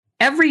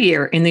Every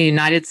year in the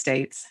United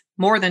States,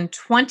 more than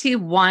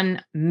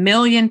 21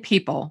 million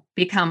people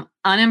become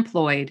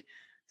unemployed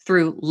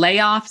through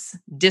layoffs,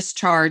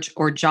 discharge,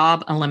 or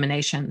job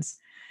eliminations.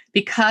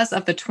 Because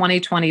of the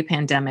 2020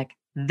 pandemic,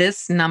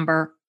 this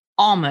number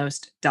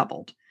almost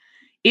doubled.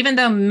 Even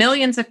though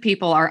millions of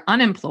people are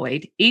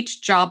unemployed,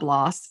 each job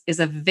loss is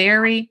a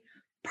very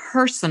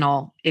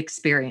personal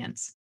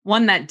experience.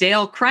 One that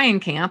Dale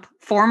Krayenkamp,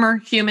 former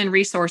human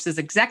resources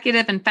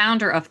executive and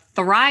founder of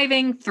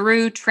Thriving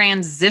Through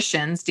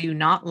Transitions, do you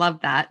not love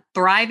that?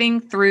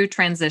 Thriving Through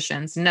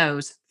Transitions,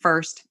 knows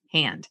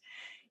firsthand.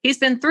 He's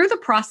been through the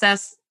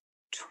process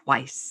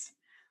twice.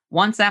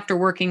 Once after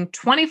working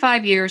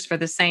 25 years for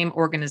the same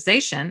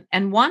organization,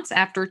 and once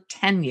after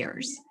 10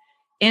 years.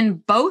 In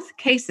both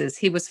cases,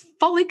 he was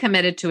fully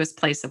committed to his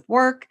place of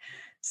work,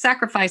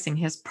 sacrificing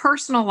his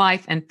personal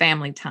life and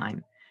family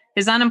time.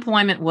 His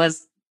unemployment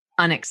was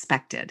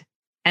unexpected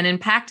and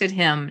impacted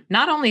him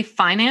not only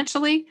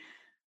financially,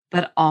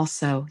 but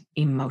also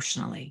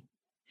emotionally.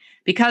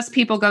 Because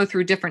people go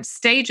through different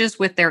stages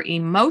with their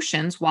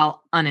emotions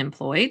while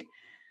unemployed,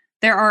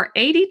 there are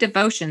 80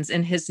 devotions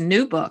in his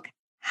new book,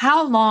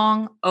 How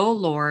Long, O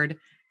Lord,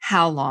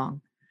 How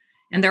Long?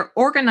 And they're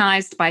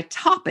organized by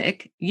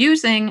topic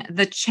using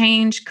the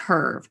change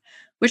curve,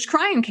 which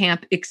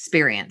Krayenkamp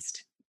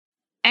experienced.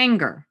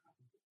 Anger,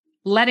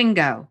 letting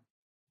go,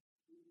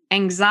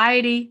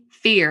 anxiety,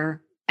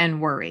 fear, and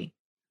worry,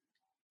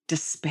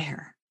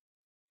 despair,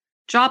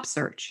 job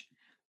search,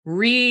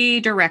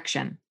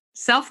 redirection,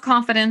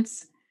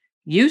 self-confidence,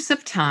 use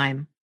of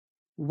time,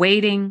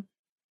 waiting,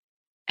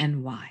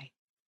 and why.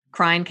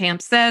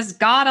 Krayenkamp says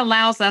God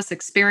allows us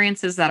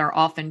experiences that are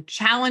often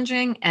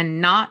challenging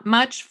and not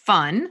much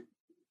fun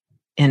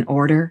in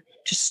order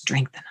to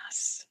strengthen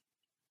us.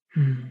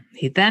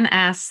 He then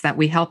asks that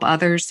we help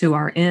others who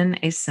are in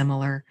a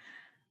similar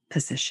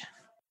position.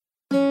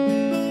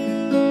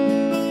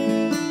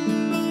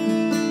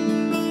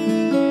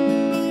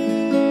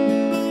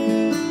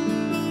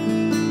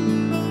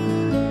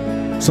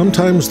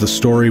 Sometimes the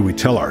story we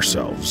tell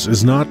ourselves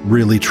is not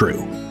really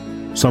true.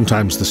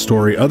 Sometimes the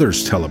story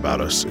others tell about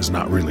us is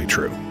not really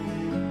true.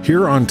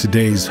 Here on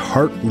today's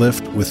Heart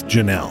Lift with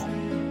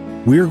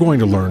Janelle, we are going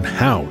to learn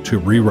how to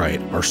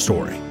rewrite our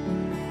story.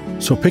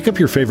 So pick up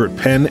your favorite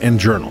pen and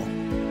journal,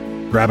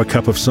 grab a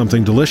cup of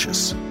something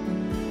delicious,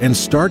 and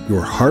start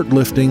your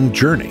heart-lifting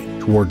journey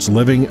towards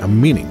living a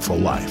meaningful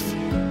life.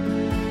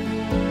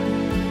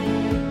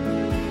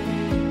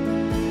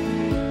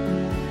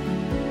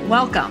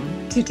 Welcome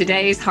to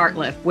today's Heart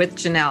Lift with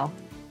Janelle.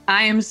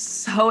 I am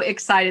so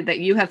excited that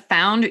you have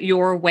found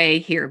your way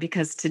here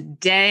because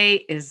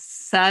today is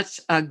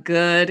such a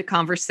good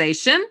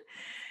conversation.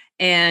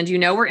 And you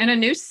know, we're in a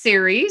new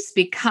series,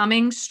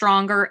 Becoming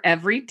Stronger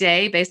Every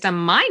Day, based on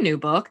my new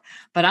book.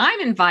 But I'm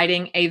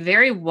inviting a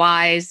very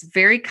wise,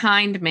 very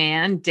kind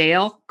man,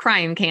 Dale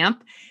Krayenkamp,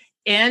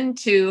 in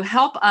to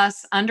help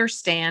us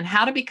understand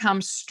how to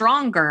become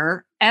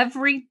stronger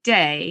every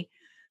day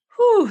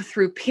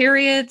through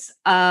periods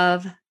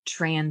of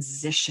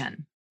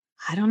transition.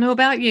 I don't know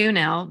about you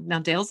now. Now,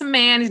 Dale's a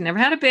man. He's never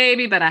had a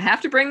baby, but I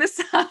have to bring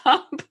this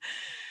up.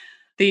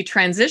 The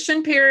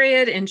transition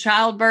period in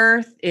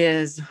childbirth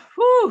is,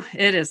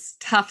 it is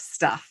tough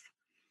stuff.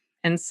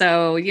 And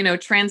so, you know,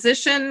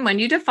 transition, when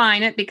you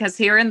define it, because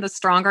here in the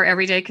Stronger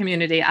Everyday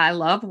community, I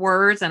love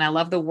words and I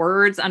love the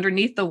words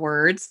underneath the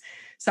words.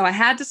 So I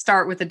had to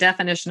start with the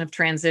definition of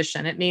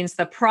transition. It means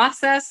the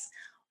process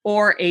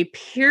or a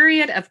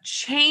period of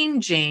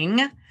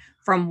changing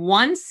from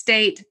one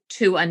state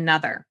to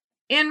another.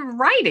 In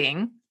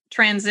writing,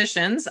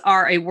 transitions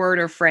are a word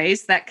or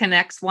phrase that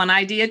connects one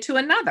idea to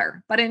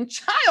another. But in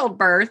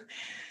childbirth,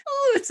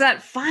 it's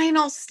that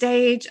final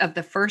stage of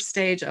the first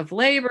stage of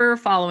labor,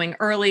 following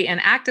early and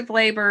active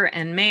labor.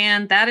 And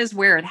man, that is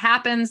where it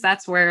happens.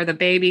 That's where the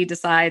baby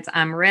decides,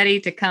 I'm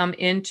ready to come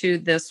into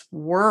this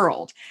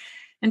world.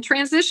 And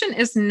transition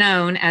is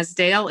known, as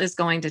Dale is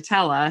going to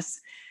tell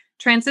us,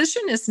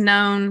 transition is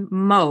known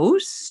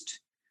most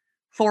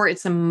for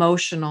its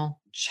emotional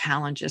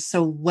challenges.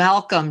 So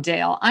welcome,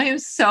 Dale. I am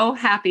so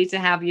happy to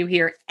have you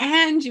here.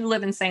 And you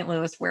live in St.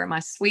 Louis, where my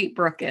sweet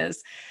Brooke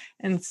is.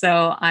 And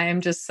so I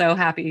am just so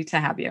happy to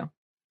have you.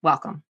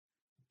 Welcome.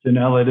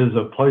 Janelle, it is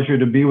a pleasure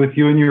to be with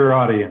you and your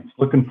audience.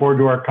 Looking forward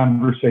to our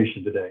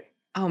conversation today.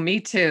 Oh,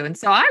 me too. And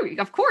so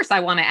of course, I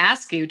want to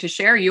ask you to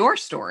share your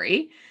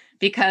story,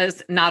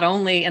 because not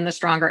only in the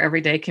Stronger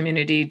Everyday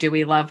community do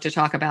we love to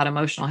talk about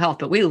emotional health,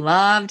 but we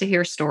love to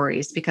hear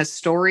stories, because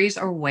stories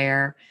are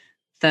where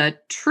the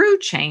true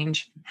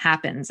change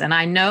happens. And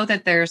I know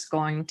that there's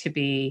going to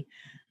be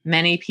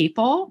many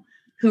people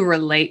who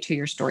relate to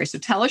your story. So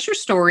tell us your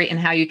story and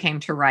how you came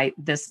to write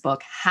this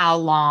book, How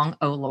Long,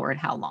 O Lord,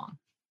 How Long?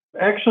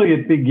 Actually,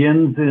 it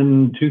begins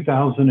in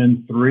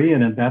 2003.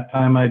 And at that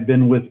time, I'd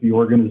been with the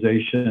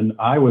organization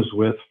I was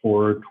with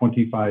for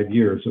 25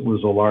 years. It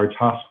was a large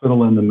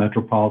hospital in the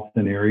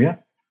metropolitan area.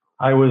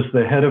 I was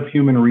the head of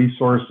human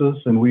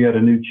resources, and we had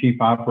a new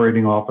chief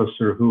operating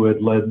officer who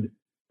had led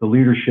the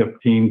leadership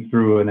team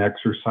through an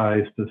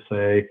exercise to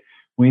say,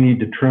 we need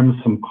to trim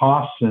some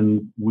costs.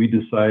 And we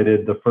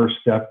decided the first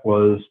step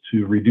was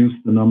to reduce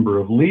the number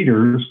of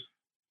leaders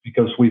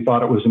because we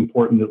thought it was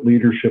important that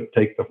leadership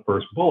take the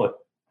first bullet.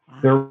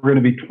 There were going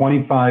to be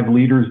 25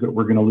 leaders that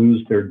were going to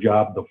lose their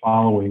job the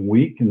following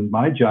week. And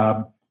my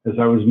job, as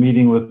I was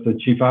meeting with the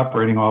chief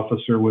operating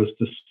officer, was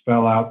to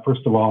spell out,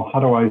 first of all, how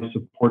do I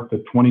support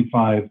the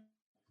 25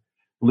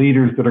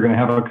 leaders that are going to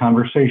have a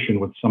conversation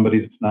with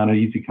somebody that's not an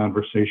easy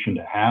conversation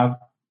to have,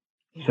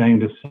 saying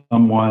to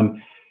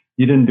someone,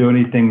 you didn't do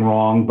anything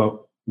wrong,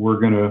 but we're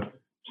going to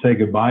say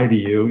goodbye to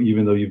you,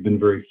 even though you've been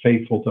very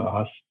faithful to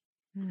us.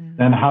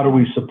 Then how do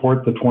we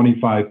support the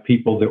 25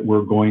 people that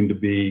we're going to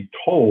be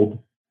told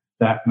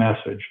that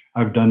message?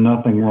 I've done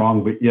nothing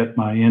wrong, but yet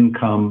my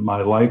income,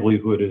 my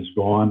livelihood is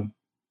gone.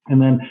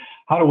 And then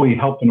how do we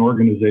help an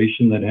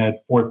organization that had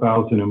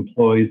 4,000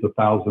 employees,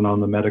 1,000 on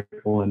the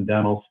medical and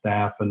dental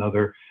staff,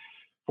 another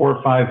 400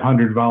 or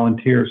 500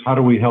 volunteers? How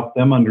do we help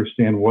them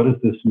understand what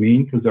does this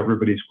mean? Because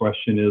everybody's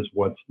question is,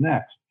 what's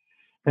next?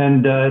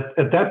 And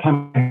at that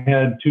time, I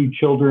had 2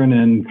 children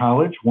in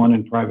college, one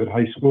in private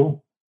high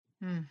school.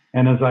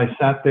 And as I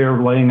sat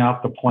there laying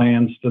out the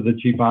plans to the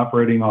chief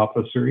operating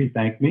officer, he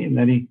thanked me, and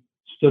then he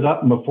stood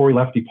up, and before he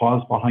left, he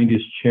paused behind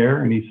his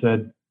chair and he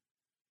said,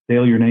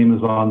 Dale, your name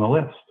is on the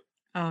list.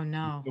 Oh,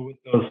 no. So with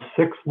those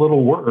 6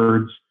 little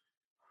words,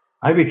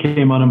 I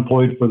became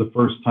unemployed for the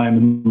first time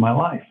in my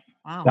life.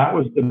 Wow. That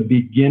was the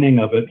beginning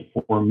of it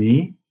for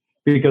me,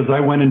 because I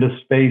went into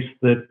space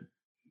that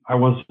I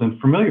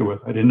wasn't familiar with.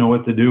 I didn't know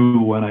what to do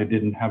when I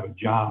didn't have a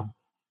job.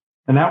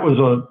 And that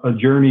was a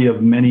journey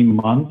of many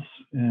months.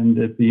 And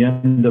at the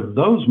end of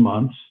those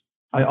months,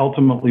 I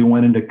ultimately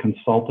went into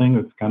consulting.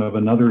 It's kind of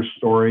another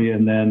story.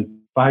 And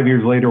then 5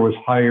 years later, was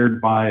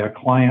hired by a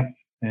client,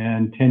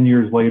 and 10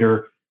 years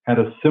later, had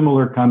a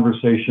similar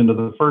conversation to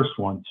the first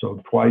one.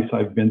 So twice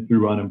I've been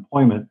through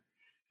unemployment.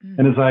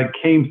 And as I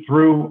came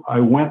through, I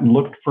went and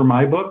looked for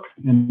my book,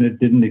 and it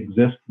didn't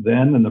exist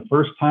then and the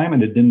first time,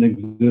 and it didn't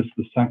exist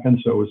the second.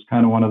 So it was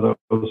kind of one of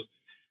those,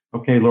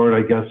 okay, Lord,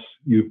 I guess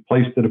you've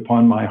placed it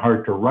upon my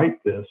heart to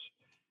write this.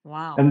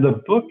 Wow. And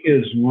the book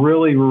is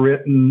really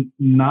written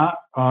not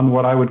on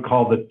what I would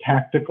call the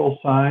tactical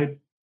side.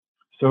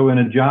 So in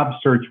a job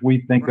search,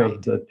 we think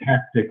of the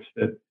tactics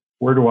that,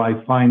 where do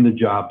I find the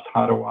jobs?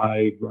 How do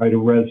I write a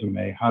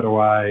resume? How do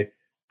I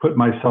put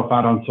myself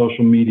out on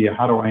social media?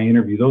 How do I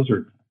interview? Those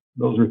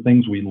are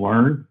things we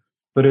learn.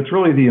 But it's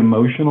really the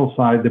emotional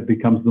side that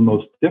becomes the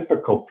most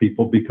difficult,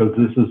 people, because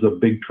this is a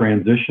big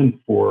transition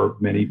for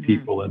many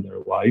people in their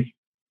life.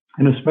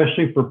 And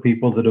especially for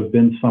people that have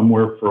been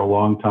somewhere for a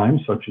long time,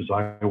 such as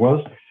I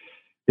was,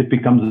 it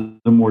becomes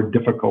a more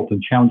difficult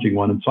and challenging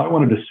one. And so I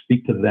wanted to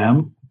speak to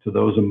them, to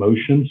those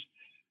emotions,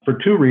 for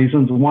 2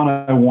 reasons. One,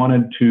 I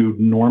wanted to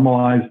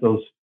normalize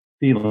those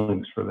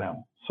feelings for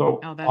them. So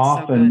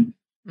often,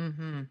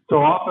 so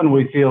often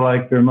we feel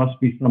like there must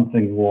be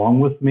something wrong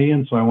with me.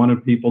 And so I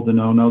wanted people to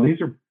know, no, these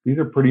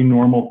are pretty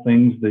normal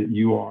things that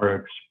you are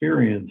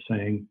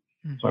experiencing.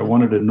 So I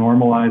wanted to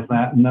normalize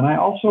that. And then I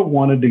also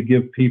wanted to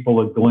give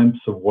people a glimpse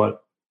of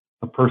what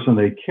the person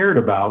they cared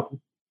about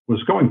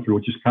was going through,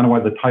 which is kind of why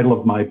the title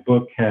of my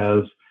book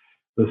has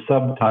the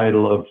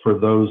subtitle of For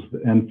Those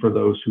and For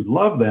Those Who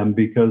Love Them,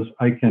 because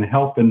I can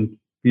help and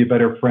be a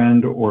better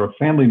friend or a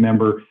family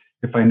member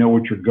if I know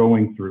what you're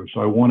going through.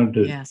 So I wanted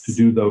to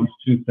do those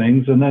 2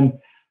 things. And then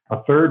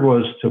a third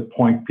was to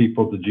point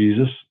people to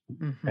Jesus.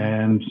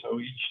 And so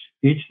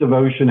each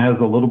devotion has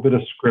a little bit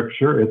of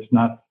scripture. It's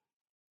not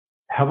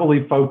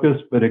heavily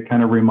focused, but it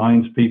kind of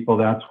reminds people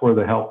that's where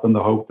the help and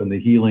the hope and the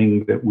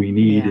healing that we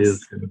need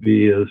is going to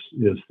be is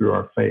through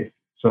our faith.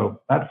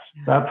 So that's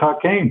how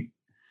it came.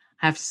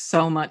 I have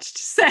so much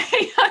to say.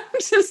 I'm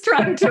just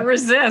trying to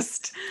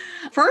resist.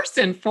 First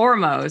and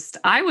foremost,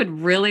 I would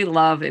really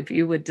love if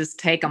you would just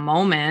take a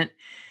moment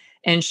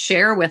and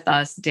share with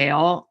us,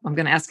 Dale. I'm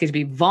going to ask you to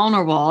be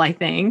vulnerable, I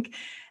think,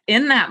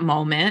 in that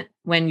moment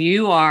when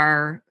you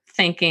are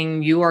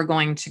thinking you are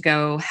going to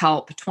go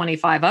help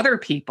 25 other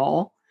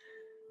people,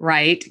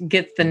 right,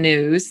 get the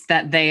news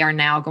that they are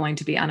now going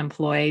to be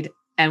unemployed.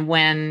 And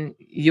when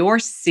your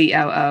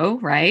COO,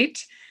 right,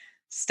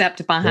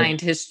 stepped behind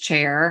his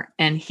chair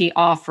and he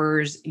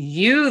offers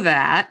you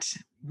that,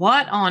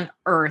 what on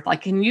earth?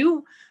 Like,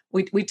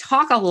 we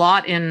talk a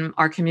lot in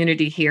our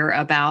community here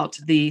about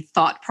the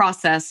thought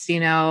process,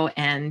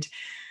 and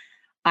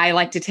I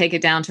like to take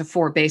it down to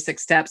 4 basic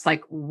steps.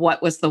 Like,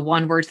 what was the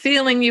one word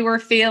feeling you were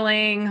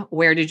feeling?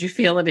 Where did you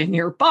feel it in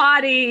your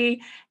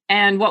body?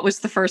 And what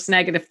was the first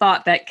negative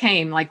thought that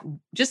came? Like,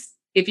 just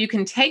if you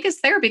can take us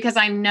there, because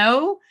I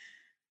know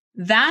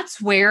that's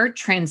where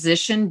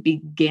transition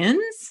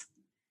begins.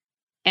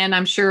 And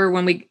I'm sure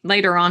when we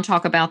later on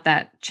talk about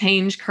that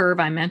change curve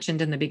I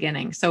mentioned in the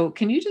beginning. So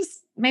can you just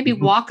maybe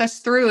walk us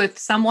through if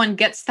someone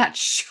gets that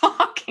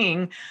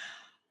shocking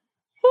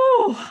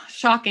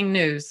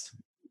news?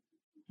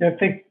 Yeah, I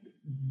think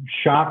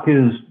shock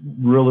is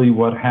really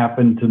what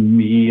happened to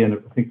me, and I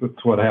think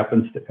it's what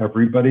happens to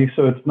everybody.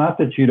 So it's not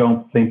that you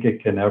don't think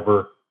it can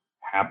ever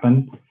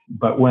happen.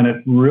 But when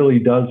it really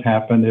does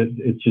happen,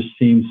 it just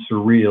seems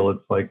surreal.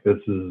 It's like,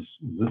 is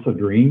this a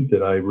dream?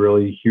 Did I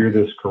really hear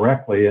this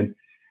correctly? And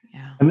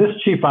this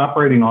chief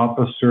operating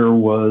officer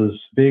was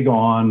big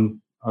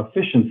on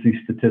efficiency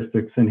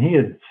statistics. And he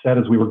had said,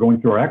 as we were going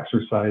through our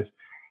exercise,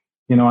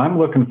 I'm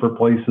looking for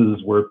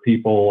places where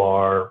people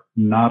are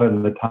not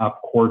in the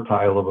top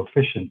quartile of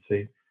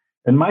efficiency.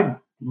 And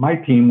my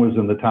team was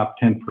in the top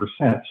 10%.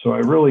 So I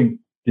really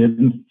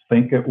didn't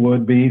think it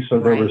would be. So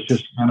there was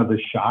just kind of the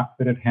shock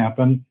that it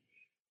happened.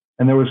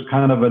 And there was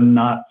kind of a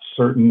not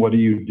certain, what do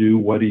you do?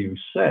 What do you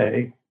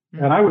say?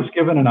 Mm-hmm. And I was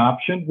given an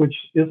option, which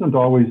isn't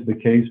always the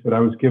case, but I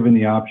was given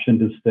the option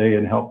to stay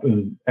and help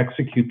and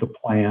execute the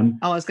plan.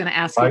 I was going to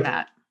ask you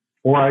that.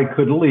 Or I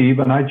could leave,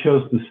 and I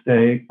chose to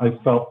stay. I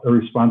felt a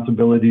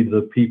responsibility to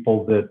the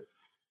people that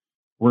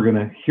were going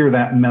to hear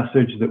that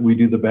message, that we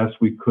do the best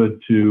we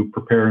could to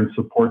prepare and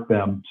support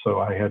them. So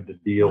I had to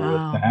deal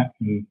with that.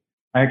 And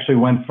I actually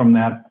went from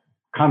that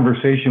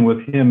conversation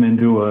with him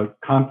into a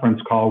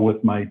conference call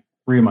with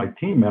three of my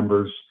team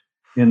members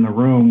in the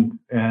room,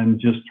 and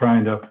just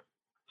trying to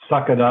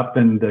suck it up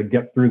and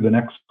get through the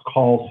next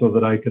call so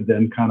that I could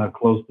then kind of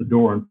close the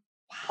door and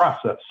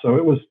process. So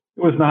it was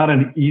not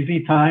an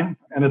easy time.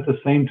 And at the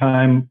same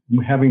time,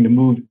 having to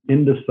move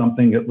into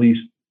something at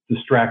least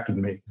distracted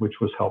me, which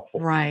was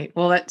helpful. Right.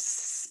 Well, it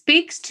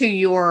speaks to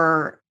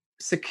your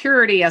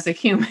security as a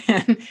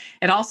human.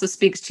 It also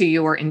speaks to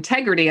your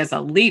integrity as a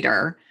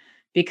leader,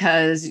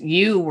 because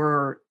you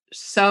were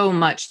so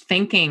much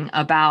thinking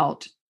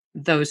about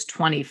those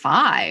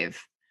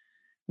 25,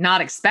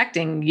 not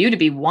expecting you to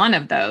be one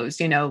of those,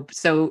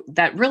 so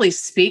that really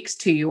speaks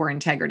to your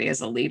integrity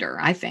as a leader,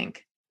 I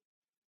think.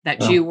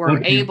 That you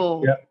were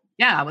able,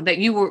 that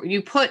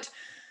you put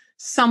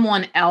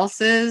someone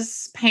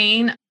else's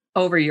pain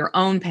over your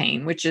own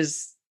pain,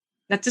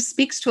 that just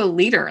speaks to a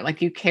leader.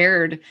 Like, you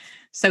cared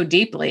so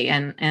deeply,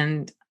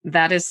 and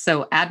that is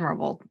so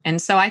admirable. And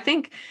so I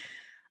think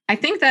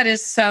that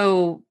is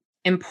so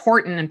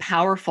important and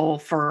powerful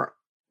for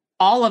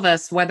all of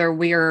us, whether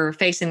we're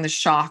facing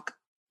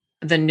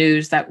the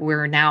news that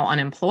we're now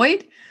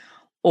unemployed,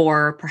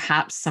 or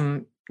perhaps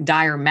some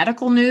dire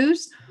medical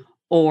news,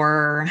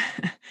 or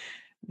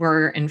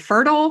we're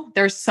infertile.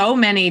 There's so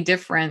many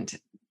different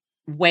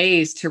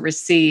ways to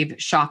receive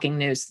shocking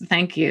news.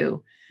 Thank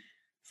you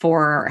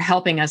for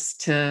helping us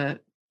to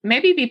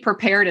maybe be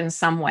prepared in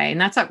some way.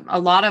 And that's a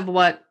lot of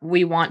what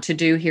we want to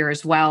do here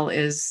as well,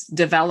 is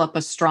develop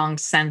a strong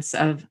sense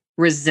of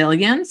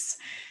resilience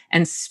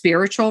and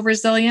spiritual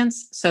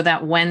resilience, so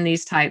that when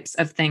these types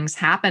of things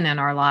happen in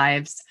our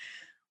lives,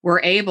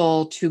 we're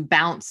able to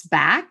bounce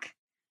back,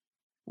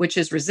 which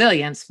is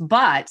resilience.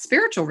 But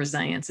spiritual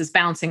resilience is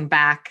bouncing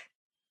back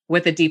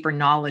with a deeper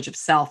knowledge of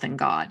self and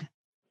God.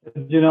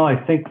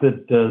 I think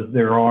that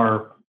there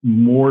are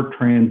more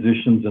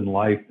transitions in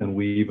life than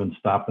we even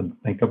stop and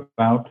think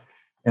about.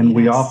 And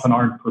we often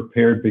aren't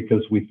prepared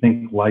because we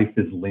think life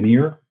is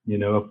linear.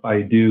 If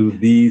I do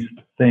these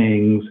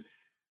things,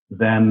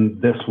 then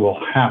this will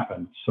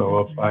happen. So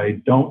if I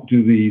don't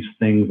do these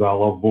things,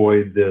 I'll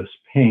avoid this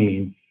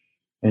pain.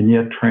 And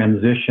yet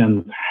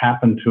transitions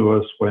happen to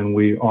us when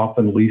we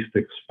often least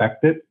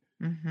expect it.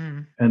 Mm-hmm.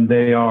 And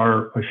they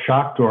are a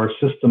shock to our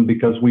system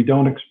because we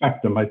don't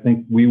expect them. I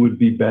think we would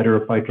be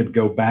better if I could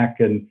go back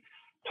and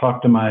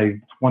talk to my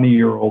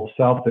 20-year-old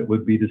self. It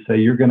would be to say,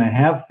 you're going to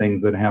have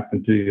things that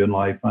happen to you in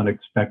life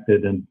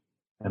unexpected, and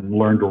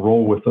learn to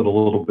roll with it a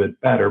little bit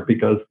better,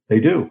 because they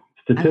do.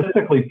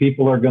 Statistically,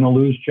 people are going to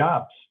lose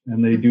jobs,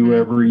 and they do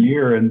every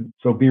year. And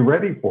so be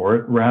ready for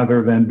it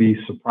rather than be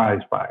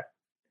surprised by it.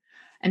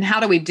 And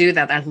how do we do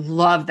that? I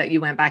love that you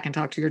went back and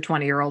talked to your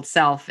 20-year-old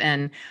self.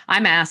 And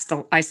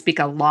I speak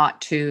a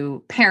lot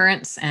to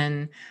parents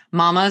and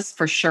mamas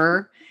for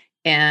sure.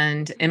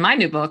 And in my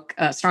new book,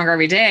 Stronger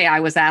Every Day, I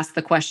was asked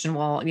the question,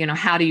 well,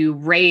 how do you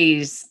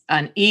raise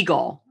an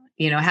eagle?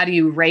 How do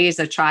you raise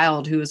a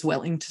child who is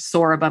willing to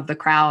soar above the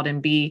crowd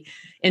and be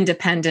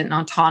independent and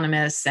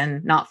autonomous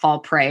and not fall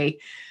prey,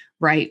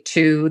 right,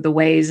 to the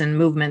ways and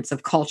movements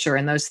of culture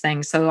and those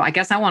things? So I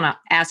guess I want to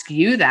ask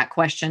you that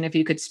question, if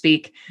you could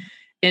speak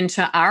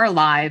into our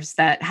lives,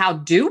 that how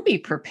do we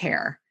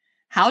prepare?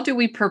 How do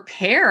we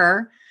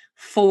prepare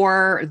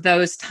for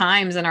those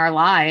times in our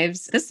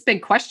lives? This is a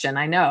big question,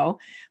 I know,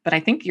 but I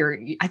think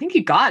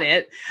you got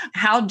it.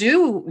 How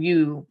do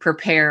you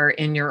prepare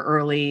in your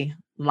early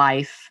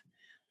life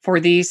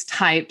for these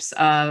types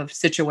of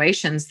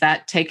situations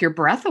that take your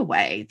breath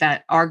away,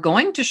 that are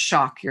going to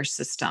shock your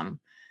system?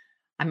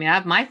 I mean, I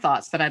have my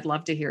thoughts, but I'd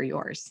love to hear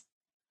yours.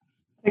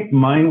 I think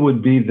mine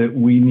would be that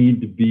we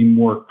need to be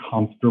more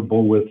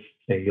comfortable with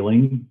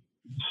failing.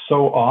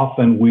 So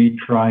often we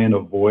try and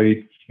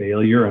avoid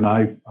failure. And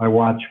I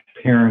watch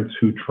parents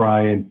who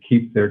try and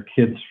keep their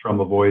kids from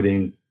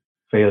avoiding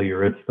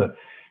failure. It's the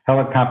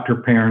helicopter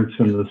parents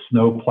and the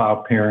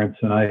snowplow parents.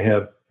 And I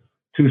have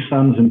 2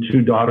 sons and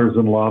 2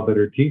 daughters-in-law that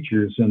are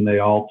teachers, and they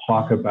all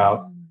talk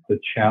about the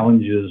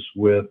challenges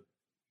with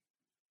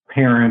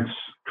parents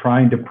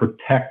trying to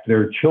protect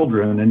their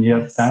children. And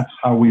yet that's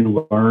how we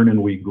learn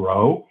and we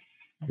grow,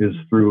 is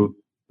through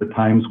the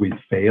times we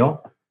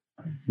fail,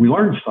 we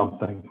learn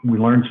something. We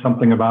learn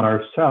something about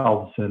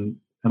ourselves. And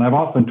I've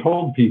often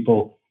told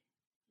people,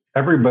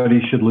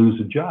 everybody should lose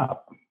a job.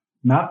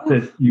 Not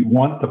that you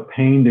want the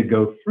pain to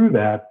go through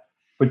that,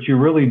 but you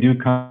really do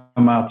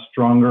come out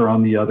stronger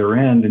on the other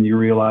end, and you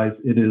realize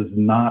it is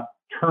not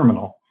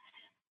terminal.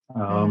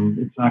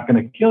 It's not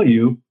going to kill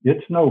you.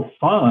 It's no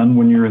fun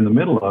when you're in the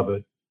middle of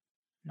it,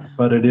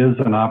 but it is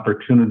an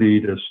opportunity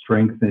to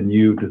strengthen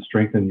you, to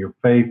strengthen your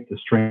faith, to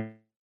strengthen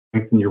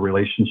your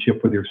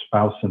relationship with your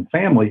spouse and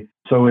family.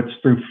 So it's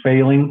through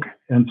failing.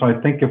 And so I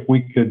think if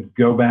we could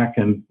go back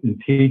and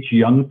teach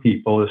young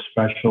people,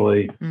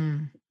 especially,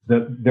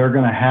 that they're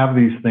going to have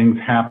these things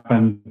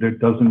happen, that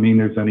doesn't mean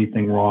there's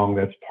anything wrong.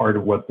 That's part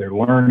of what they're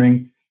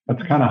learning.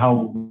 That's kind of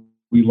how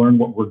we learn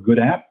what we're good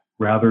at,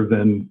 rather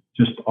than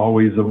just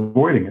always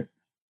avoiding it.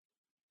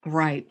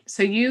 Right.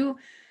 So you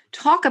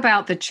talk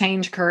about the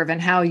change curve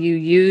and how you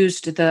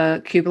used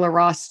the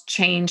Kubler-Ross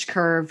change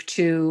curve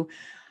to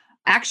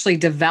actually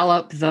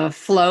develop the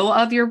flow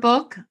of your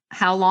book,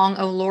 How Long,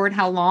 O Lord,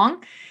 How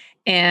Long?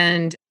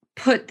 And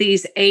put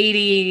these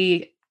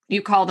 80,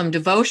 you call them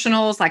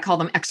devotionals, I call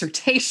them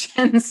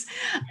exhortations,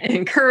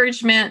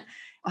 encouragement.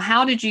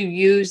 How did you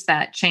use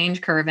that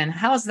change curve? And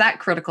how is that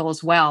critical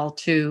as well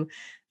to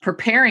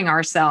preparing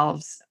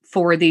ourselves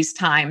for these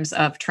times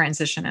of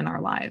transition in our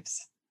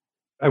lives?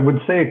 I would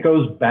say it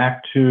goes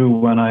back to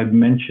when I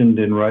mentioned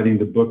in writing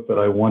the book that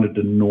I wanted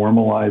to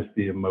normalize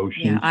the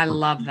emotions. Yeah, I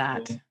love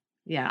that.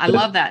 Yeah, I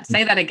love that.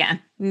 Say that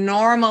again.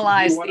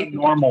 Normalize.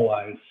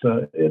 Normalize.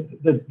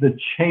 The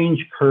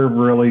change curve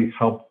really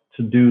helped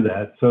to do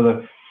that. So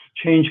the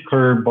change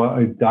curve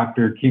by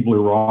Dr.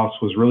 Kubler-Ross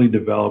was really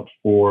developed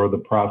for the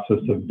process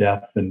of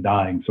death and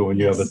dying. So when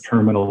you have a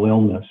terminal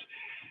illness,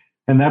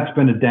 and that's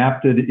been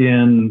adapted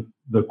in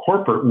the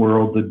corporate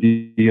world to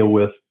deal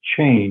with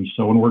change.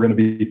 So when we're going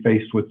to be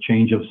faced with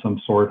change of some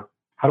sort,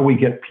 how do we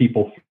get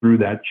people through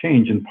that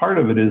change? And part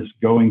of it is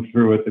going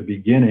through at the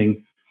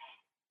beginning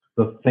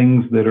the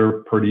things that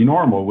are pretty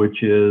normal,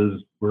 which is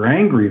we're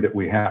angry that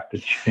we have to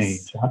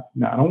change.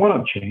 I don't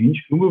want to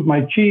change. Who moved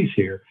my cheese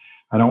here?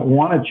 I don't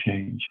want to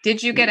change.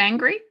 Did you get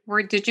angry?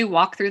 Or did you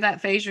walk through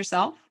that phase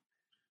yourself?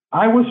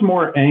 I was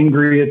more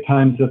angry at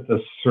times at the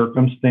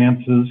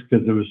circumstances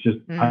because it was just,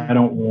 I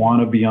don't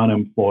want to be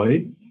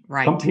unemployed.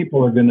 Right. Some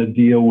people are going to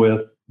deal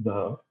with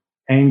the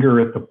anger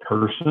at the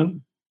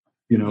person,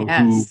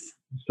 who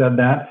said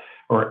that,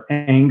 or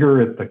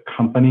anger at the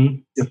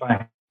company. If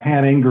I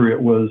had anger, it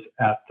was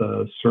at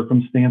the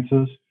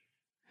circumstances.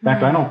 In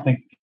fact, I don't think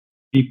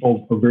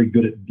people are very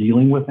good at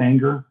dealing with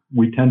anger.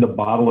 We tend to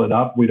bottle it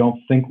up. We don't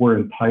think we're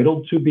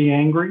entitled to be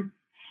angry.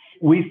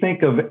 We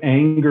think of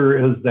anger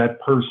as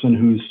that person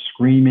who's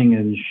screaming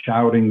and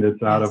shouting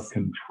that's out of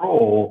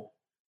control.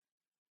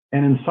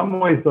 And in some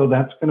ways, though,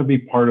 that's going to be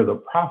part of the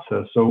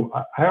process. So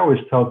I always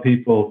tell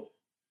people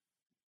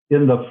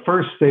in the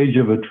first stage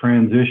of a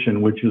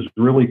transition, which is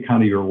really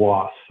kind of your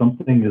loss,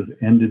 something has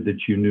ended that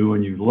you knew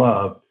and you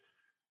loved,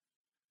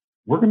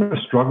 we're going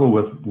to struggle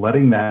with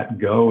letting that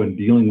go and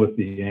dealing with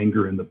the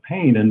anger and the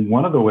pain. And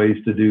one of the ways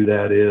to do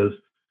that is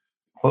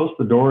close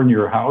the door in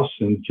your house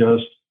and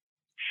just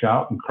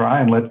shout and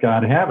cry and let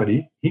God have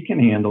it. He can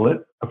handle it.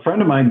 A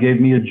friend of mine gave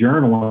me a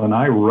journal and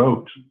I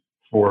wrote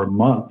for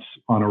months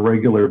on a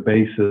regular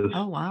basis.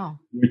 Oh, wow.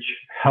 Which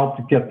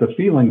helped get the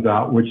feelings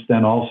out, which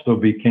then also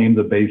became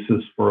the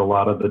basis for a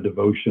lot of the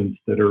devotions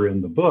that are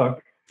in the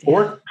book. Yeah.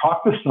 Or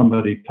talk to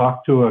somebody,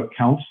 talk to a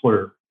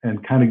counselor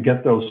and kind of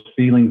get those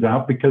feelings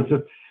out. Because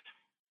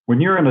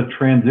when you're in a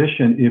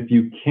transition, if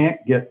you can't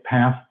get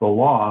past the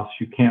loss,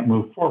 you can't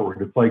move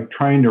forward. It's like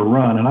trying to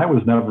run. And I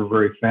was never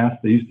very fast.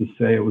 They used to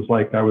say it was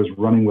like I was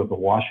running with a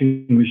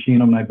washing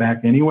machine on my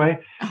back anyway.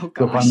 Oh,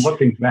 so if I'm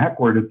looking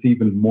backward, it's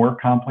even more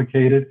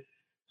complicated.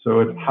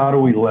 So it's how do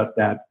we let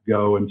that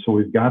go? And so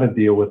we've got to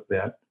deal with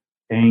that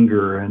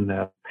anger and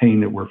that pain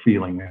that we're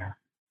feeling there.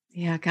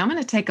 Yeah, I'm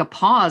going to take a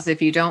pause,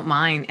 if you don't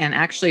mind, and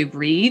actually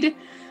read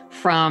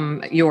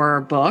from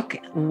your book.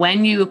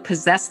 When you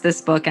possess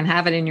this book and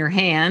have it in your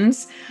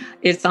hands,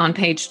 it's on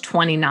page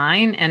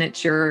 29, and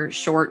it's your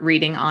short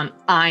reading on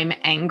I'm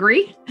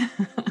Angry.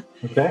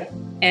 Okay.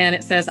 And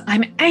it says,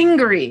 I'm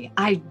angry.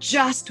 I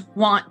just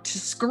want to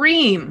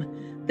scream.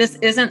 This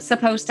isn't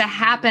supposed to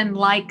happen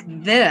like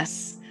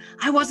this.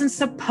 I wasn't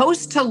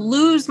supposed to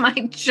lose my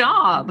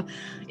job.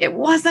 It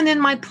wasn't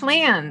in my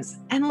plans.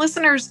 And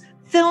listeners,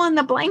 fill in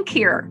the blank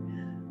here.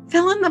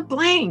 Fill in the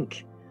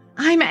blank.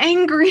 I'm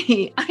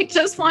angry. I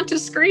just want to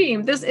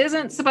scream. This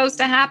isn't supposed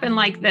to happen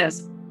like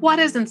this. What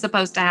isn't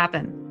supposed to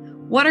happen?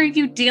 What are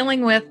you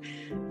dealing with,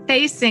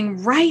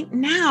 facing right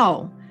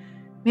now?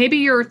 Maybe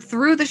you're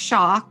through the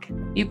shock.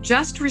 You've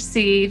just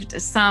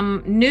received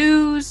some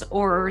news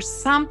or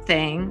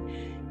something,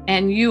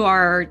 and you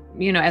are,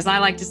 as I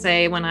like to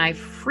say, when I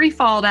free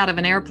falled out of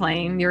an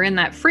airplane, you're in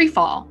that free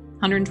fall,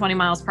 120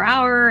 miles per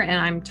hour, and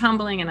I'm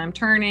tumbling and I'm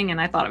turning, and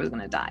I thought I was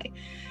going to die.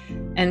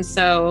 And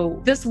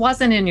so this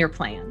wasn't in your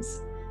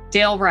plans.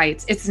 Dale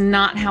writes, it's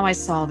not how I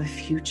saw the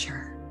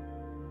future.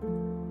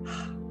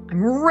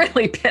 I'm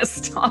really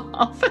pissed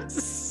off. This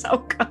is so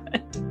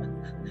good.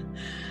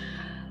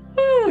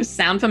 Ooh,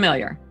 sound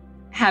familiar?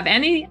 Have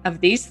any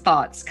of these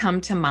thoughts come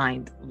to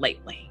mind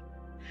lately?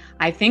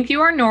 I think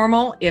you are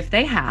normal if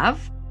they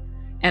have,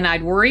 and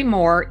I'd worry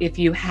more if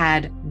you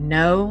had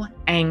no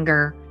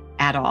anger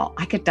at all.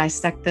 I could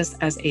dissect this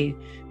as a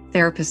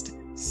therapist,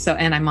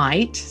 and I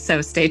might,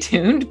 so stay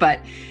tuned, but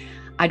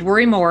I'd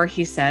worry more,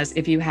 he says,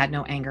 if you had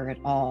no anger at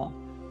all.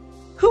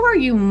 Who are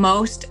you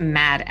most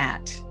mad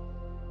at?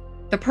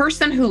 The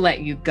person who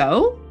let you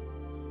go,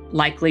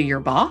 likely your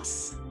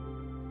boss.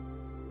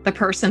 The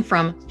person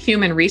from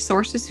human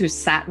resources who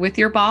sat with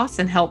your boss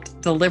and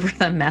helped deliver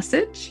the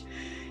message.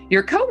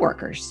 Your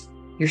coworkers,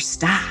 your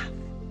staff,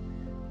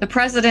 the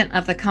president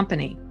of the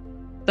company,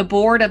 the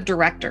board of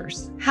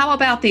directors. How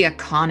about the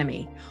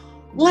economy?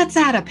 Let's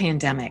add a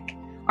pandemic.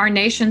 Our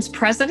nation's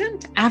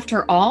president,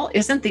 after all,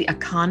 isn't the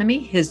economy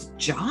his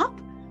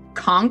job?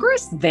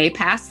 Congress, they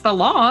pass the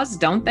laws,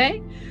 don't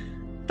they?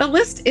 The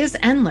list is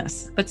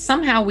endless, but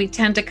somehow we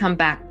tend to come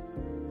back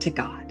to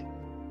God.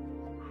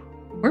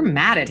 We're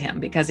mad at him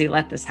because he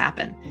let this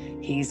happen.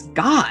 He's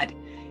God.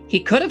 He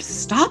could have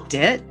stopped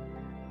it,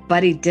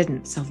 but he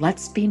didn't. So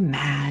let's be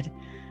mad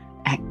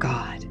at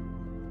God.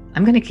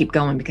 I'm going to keep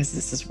going because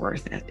this is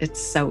worth it.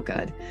 It's so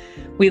good.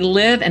 We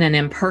live in an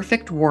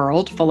imperfect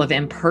world full of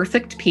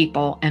imperfect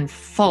people and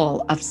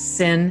full of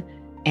sin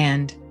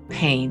and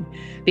pain.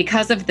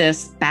 Because of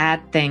this,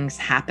 bad things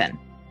happen.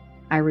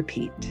 I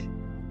repeat,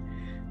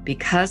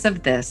 because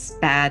of this,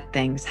 bad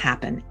things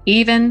happen,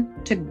 even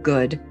to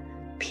good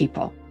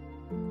people.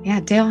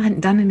 Yeah, Dale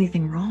hadn't done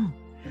anything wrong.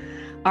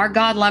 Our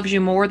God loves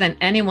you more than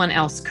anyone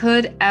else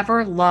could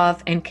ever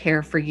love and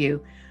care for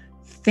you.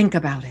 Think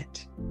about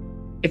it.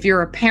 If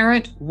you're a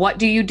parent, what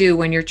do you do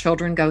when your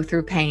children go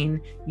through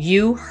pain?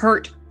 You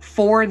hurt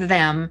for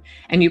them,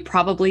 and you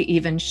probably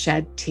even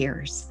shed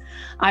tears.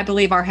 I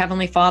believe our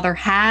Heavenly Father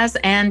has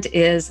and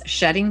is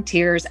shedding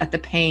tears at the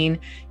pain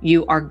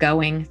you are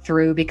going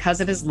through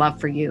because of his love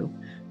for you.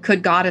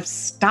 Could God have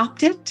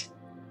stopped it?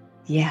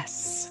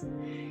 Yes,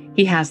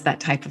 he has that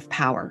type of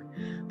power.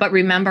 But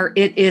remember,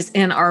 it is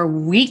in our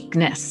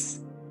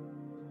weakness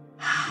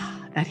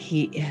that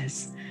he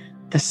is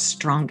the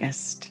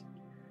strongest.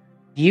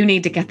 You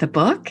need to get the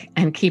book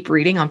and keep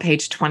reading on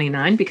page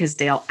 29 because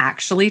Dale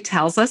actually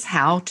tells us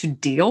how to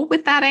deal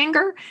with that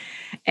anger.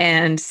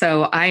 And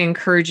so I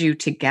encourage you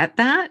to get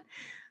that.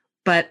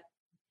 But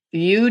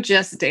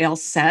Dale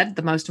said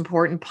the most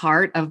important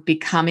part of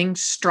becoming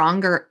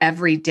stronger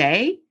every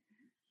day.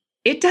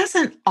 It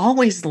doesn't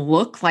always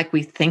look like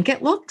we think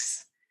it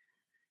looks.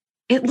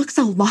 It looks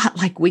a lot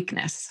like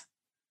weakness.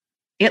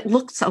 It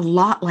looks a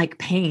lot like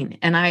pain.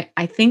 And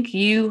I think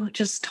you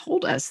just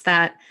told us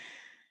that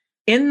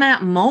in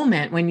that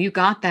moment when you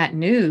got that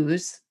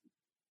news,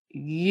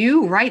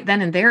 you right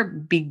then and there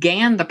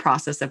began the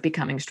process of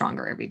becoming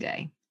stronger every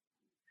day.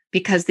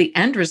 Because the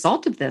end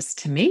result of this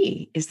to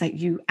me is that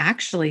you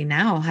actually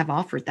now have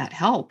offered that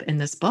help in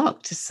this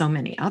book to so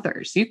many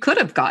others. You could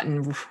have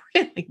gotten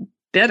really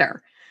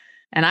bitter.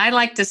 And I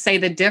like to say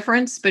the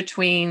difference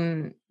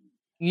between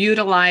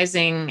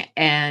utilizing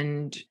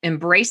and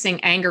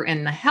embracing anger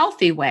in the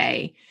healthy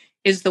way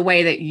is the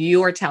way that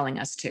you're telling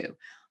us to.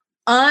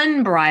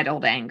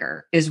 Unbridled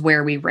anger is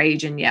where we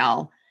rage and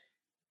yell,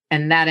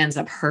 and that ends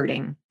up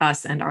hurting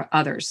us and our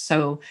others.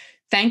 So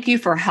thank you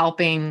for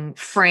helping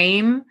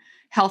frame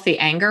healthy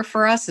anger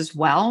for us as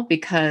well,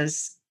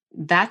 because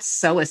that's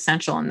so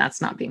essential and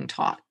that's not being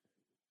taught.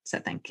 So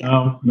thank you.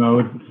 No.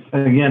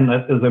 Again,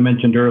 as I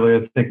mentioned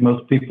earlier, I think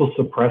most people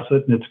suppress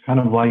it, and it's kind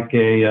of like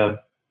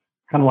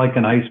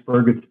an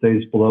iceberg. It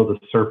stays below the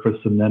surface,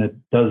 and then it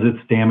does its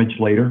damage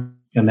later,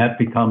 and that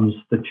becomes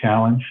the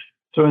challenge.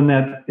 So in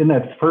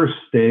that first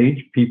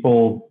stage,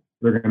 people,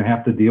 they're going to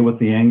have to deal with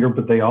the anger,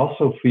 but they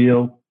also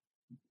feel,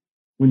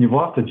 when you've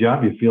lost a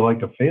job, you feel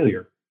like a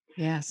failure.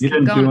 Yes. You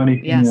didn't do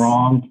anything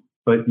wrong,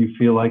 but you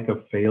feel like a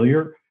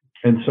failure.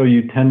 And so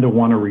you tend to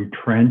want to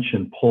retrench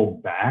and pull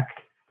back.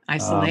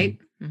 Isolate.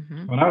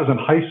 When I was in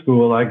high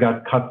school, I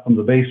got cut from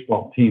the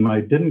baseball team.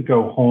 I didn't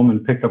go home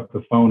and pick up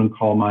the phone and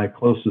call my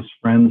closest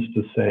friends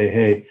to say,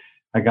 hey,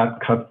 I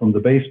got cut from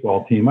the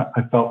baseball team.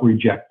 I felt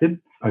rejected.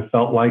 I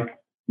felt like,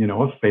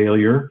 a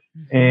failure.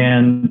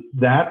 And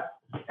that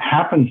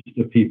happens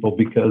to people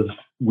because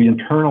we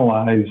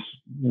internalize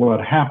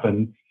what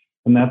happened,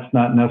 and that's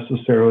not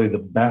necessarily the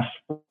best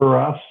for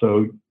us.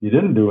 So you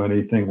didn't do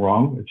anything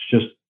wrong. It's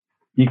just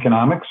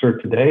economics, or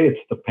today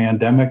it's the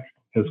pandemic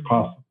has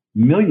cost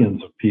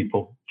millions of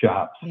people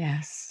jobs.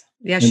 Yes.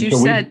 Yes, and you so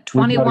said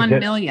 21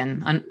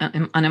 million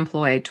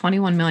unemployed,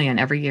 21 million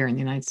every year in the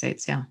United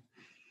States. Yeah.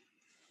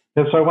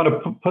 Yeah, so I want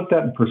to put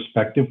that in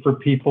perspective for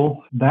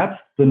people. That's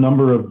the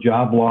number of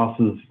job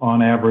losses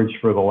on average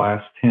for the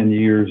last 10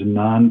 years,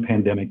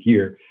 non-pandemic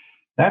year.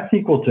 That's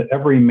equal to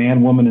every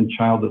man, woman, and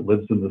child that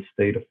lives in the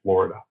state of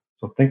Florida.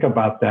 So think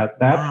about that.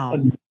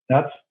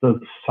 That's the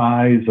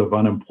size of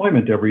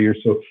unemployment every year.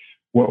 So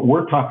what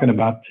we're talking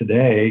about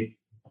today,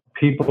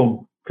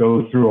 people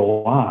go through a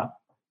lot.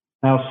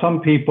 Now,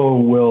 some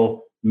people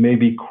will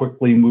maybe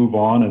quickly move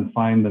on and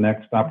find the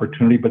next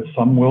opportunity, but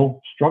some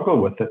will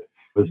struggle with it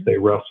as they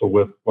wrestle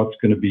with what's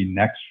going to be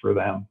next for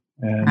them.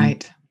 And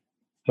Right.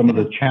 some of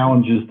the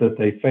challenges that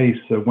they face.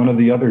 One of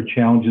the other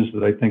challenges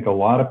that I think a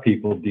lot of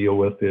people deal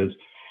with is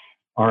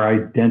our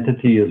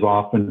identity is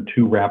often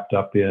too wrapped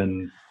up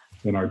in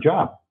our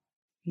job.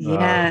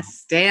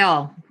 Yes,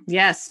 Dale.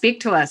 Yes,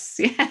 speak to us.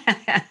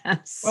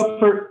 Yes. Well,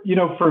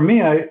 for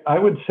me, I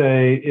would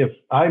say if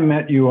I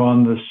met you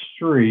on the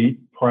street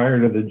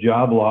prior to the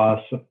job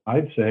loss,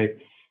 I'd say,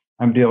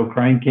 I'm Dale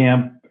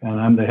Kreinkamp, and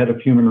I'm the head of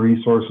human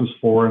resources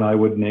for, and I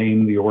would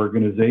name the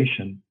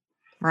organization.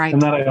 Right.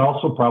 And then I'd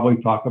also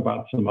probably talk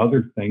about some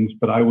other things,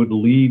 but I would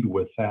lead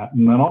with that.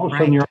 And then all of a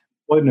sudden you're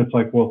employed, and it's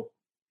like, well,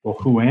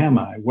 who am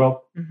I?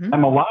 Well,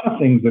 I'm a lot of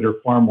things that are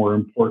far more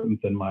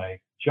important than my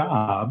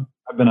job.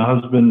 I've been a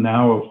husband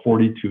now of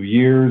 42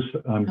 years.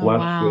 I'm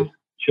blessed with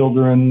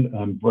children.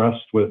 I'm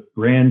blessed with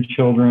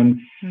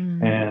grandchildren.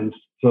 And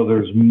so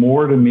there's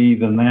more to me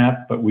than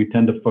that, but we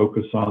tend to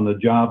focus on the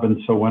job. And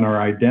so when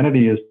our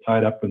identity is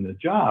tied up in the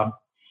job,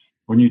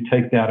 when you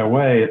take that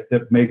away,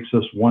 it makes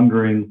us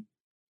wondering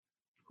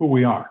who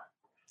we are.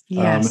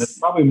 Yes. And it's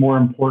probably more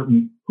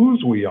important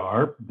whose we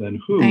are than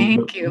who.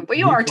 Thank you. But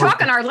you are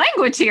talking our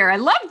language here. I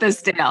love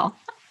this, Dale.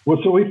 Well,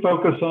 so we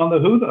focus on the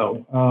who,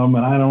 though, and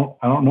I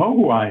don't know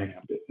who I am.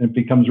 It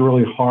becomes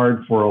really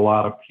hard for a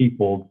lot of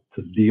people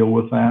to deal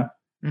with that.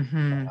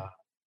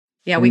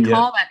 Yeah, we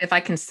call that, if I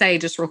can say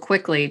just real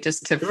quickly,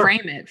 just to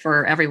frame it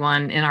for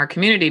everyone in our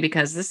community,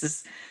 because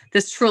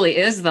this truly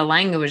is the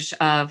language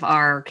of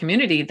our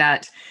community,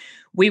 that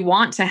we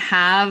want to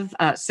have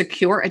a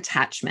secure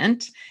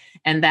attachment.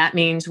 And that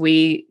means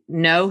we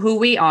know who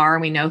we are,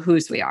 and we know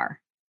whose we are.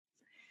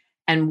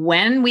 And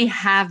when we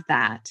have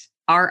that,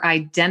 our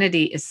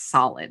identity is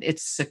solid.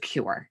 It's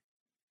secure.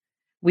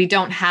 We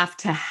don't have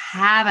to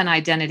have an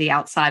identity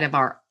outside of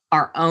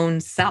our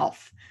own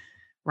self,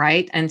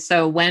 right? And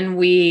so when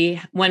we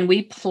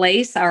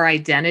place our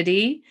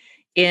identity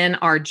in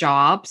our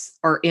jobs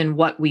or in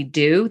what we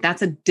do,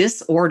 that's a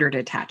disordered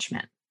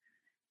attachment.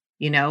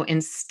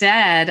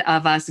 Instead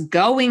of us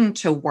going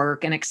to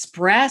work and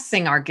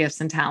expressing our gifts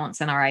and talents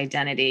and our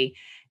identity.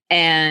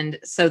 And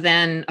so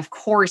then, of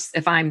course,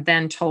 if I'm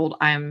then told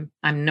I'm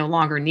no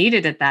longer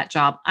needed at that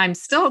job, I'm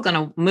still going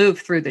to move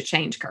through the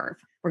change curve.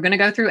 We're going to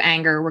go through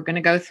anger. We're going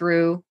to go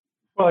through.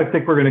 Well, I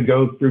think we're going to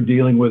go through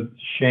dealing with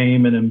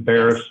shame and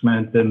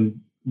embarrassment, and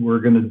we're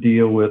going to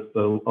deal with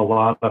a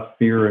lot of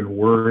fear and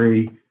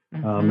worry.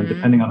 And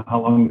depending on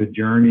how long the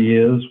journey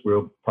is,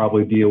 we'll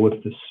probably deal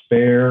with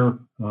despair.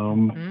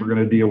 We're going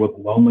to deal with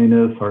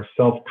loneliness. Our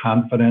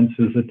self-confidence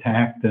is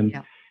attacked. And,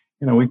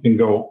 we can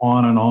go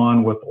on and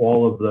on with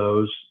all of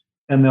those,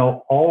 and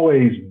they'll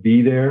always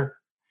be there.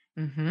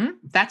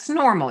 That's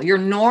normal. You're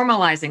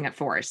normalizing it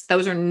for us.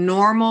 Those are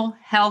normal,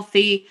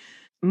 healthy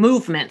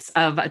movements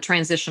of a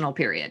transitional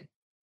period.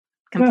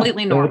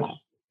 Completely normal.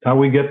 That's how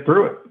we get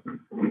through it.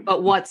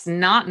 But what's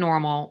not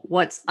normal,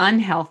 what's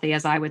unhealthy,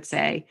 as I would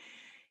say,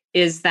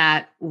 is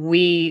that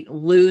we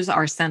lose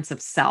our sense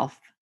of self.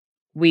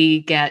 We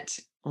get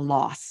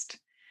lost.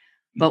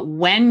 But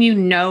when you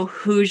know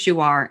whose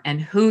you are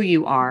and who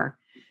you are,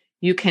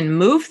 you can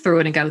move through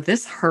it and go,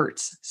 this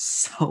hurts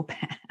so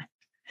bad.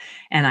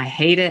 And I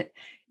hate it.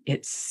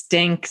 It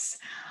stinks.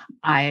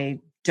 I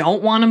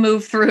don't want to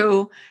move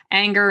through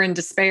anger and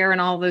despair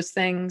and all those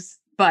things.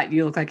 But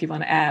you look like you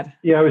want to add.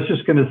 Yeah, I was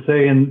just going to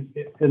say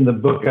in the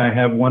book, I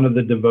have one of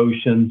the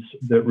devotions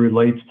that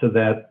relates to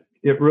that.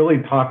 It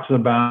really talks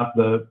about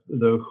the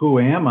who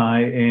am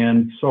I?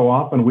 And so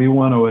often we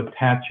want to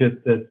attach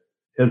it that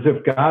as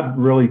if God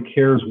really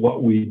cares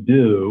what we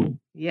do.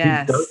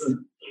 Yes. He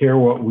doesn't care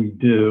what we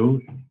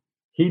do.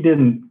 He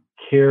didn't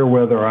care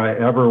whether I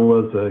ever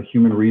was a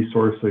human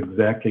resource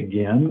exec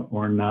again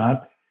or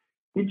not.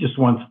 He just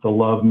wants to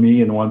love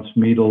me and wants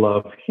me to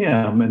love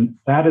him. And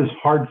that is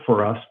hard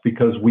for us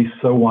because we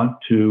so want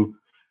to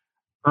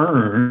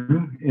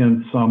earn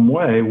in some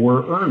way.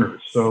 We're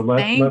earners. So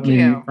let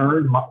me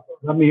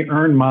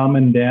earn mom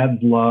and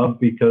dad's love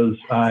because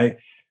I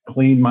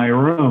cleaned my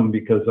room,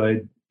 because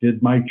I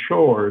did my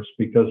chores,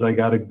 because I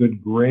got a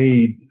good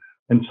grade.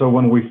 And so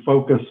when we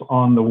focus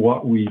on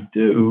what we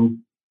do,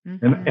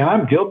 and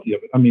I'm guilty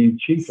of it. I mean,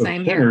 Chief of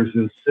Sinners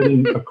is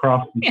sitting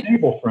across the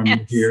table from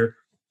you here.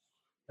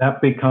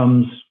 That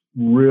becomes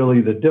really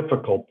the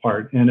difficult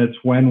part. And it's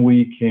when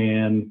we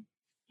can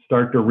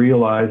start to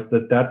realize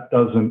that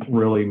doesn't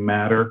really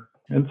matter.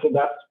 And so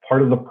that's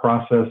part of the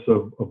process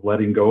of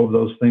letting go of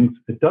those things.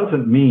 It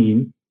doesn't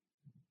mean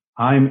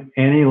I'm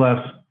any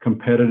less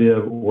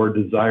competitive or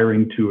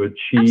desiring to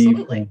achieve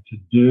and to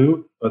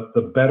do, but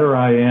the better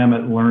I am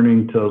at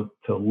learning to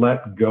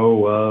let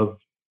go of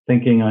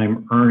thinking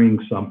I'm earning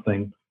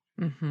something,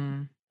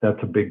 that's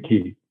a big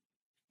key.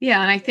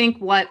 Yeah. And I think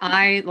what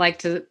I like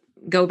to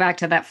go back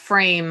to that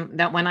frame,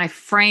 that when I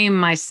frame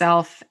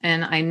myself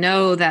and I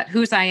know that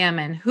whose I am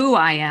and who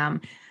I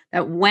am,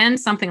 that when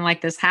something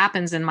like this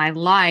happens in my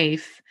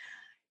life,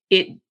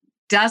 it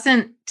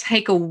doesn't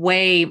take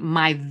away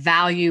my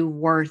value,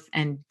 worth,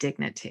 and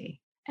dignity.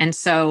 And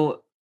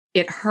so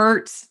It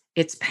hurts,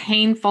 it's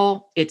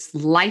painful, it's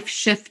life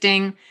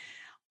shifting,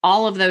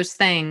 all of those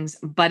things.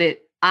 But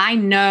I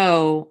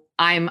know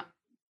I'm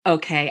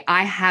okay.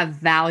 I have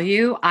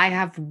value, I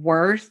have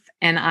worth,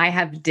 and I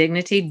have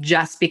dignity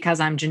just because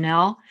I'm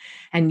Janelle.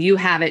 And you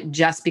have it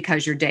just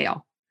because you're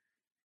Dale.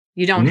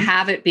 You don't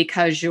have it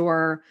because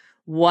you're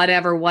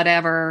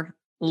whatever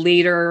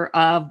leader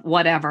of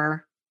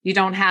whatever. You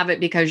don't have it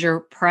because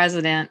you're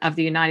president of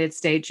the United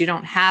States. You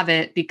don't have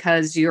it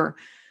because you're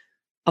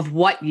of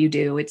what you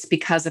do. It's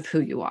because of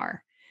who you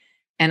are.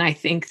 And I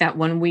think that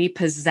when we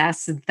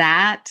possess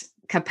that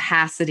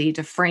capacity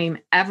to frame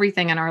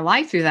everything in our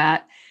life through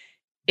that,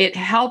 it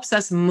helps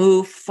us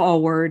move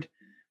forward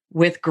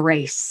with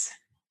grace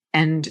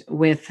and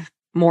with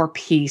more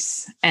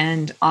peace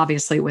and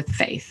obviously with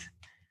faith.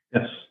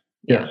 Yes.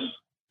 Yes. Yeah,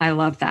 I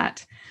love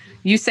that.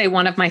 You say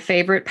one of my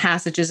favorite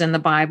passages in the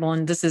Bible,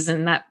 and this is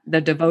in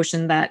the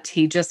devotion that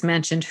he just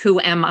mentioned,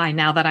 who am I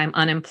now that I'm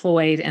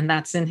unemployed? And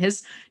that's in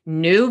his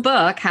new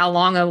book, How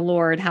Long, O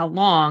Lord, How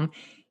Long?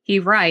 He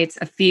writes,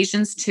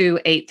 Ephesians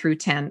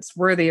 2:8-10. It's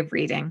worthy of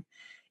reading.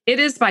 It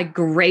is by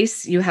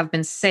grace you have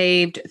been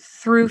saved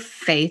through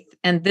faith,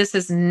 and this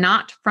is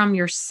not from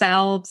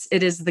yourselves.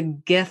 It is the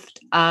gift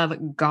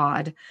of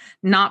God,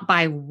 not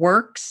by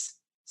works,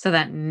 so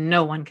that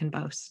no one can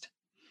boast.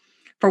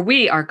 For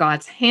we are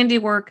God's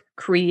handiwork,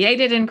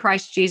 created in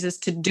Christ Jesus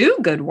to do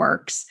good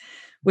works,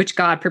 which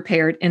God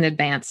prepared in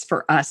advance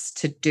for us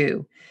to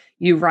do.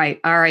 You write,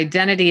 our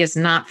identity is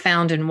not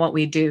found in what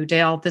we do.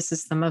 Dale, this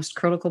is the most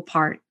critical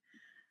part,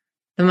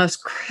 the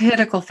most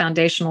critical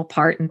foundational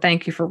part, and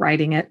thank you for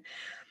writing it.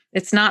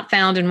 It's not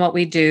found in what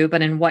we do,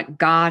 but in what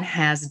God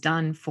has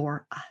done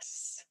for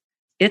us.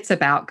 It's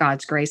about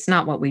God's grace,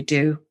 not what we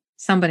do.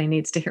 Somebody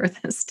needs to hear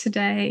this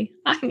today.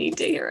 I need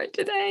to hear it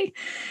today.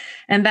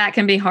 And that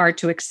can be hard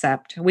to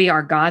accept. We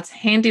are God's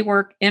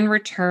handiwork. In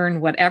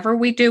return, whatever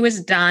we do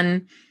is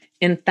done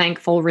in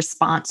thankful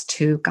response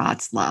to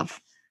God's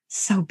love.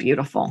 So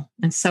beautiful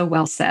and so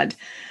well said.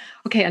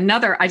 Okay, I'm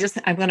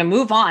going to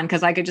move on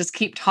because I could just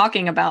keep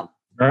talking about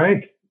All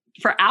right.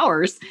 for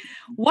hours.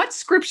 What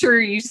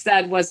scripture you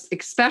said was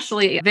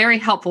especially very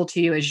helpful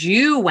to you as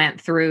you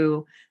went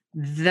through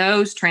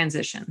those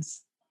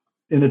transitions?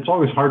 And it's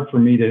always hard for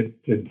me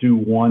to do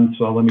one,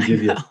 so let me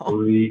give you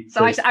three.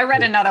 So I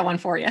read another one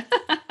for you.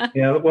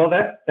 Yeah, well,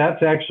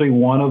 that's actually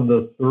one of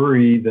the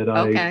three that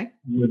I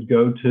would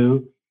go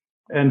to.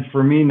 And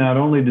for me, not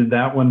only did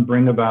that one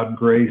bring about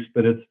grace,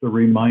 but it's the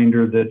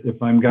reminder that if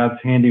I'm God's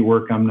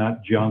handiwork, I'm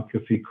not junk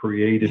if he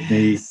created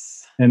me.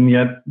 And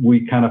yet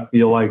we kind of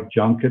feel like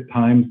junk at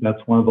times.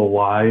 That's one of the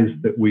lies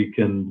that we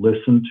can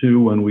listen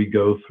to when we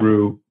go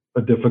through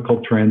a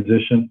difficult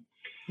transition.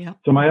 Yeah.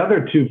 So my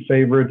other two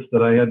favorites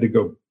that I had to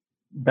go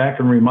back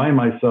and remind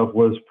myself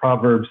was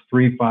Proverbs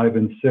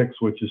 3:5-6,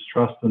 which is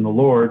trust in the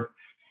Lord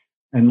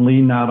and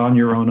lean not on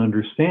your own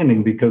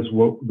understanding, because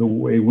the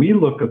way we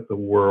look at the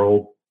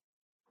world,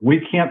 we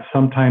can't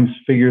sometimes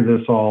figure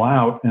this all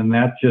out, and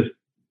that just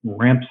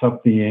ramps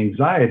up the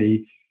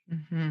anxiety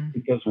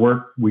because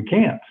we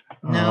can't.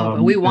 No,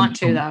 but we want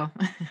to though.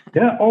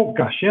 Yeah. Oh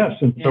gosh, yes.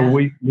 And so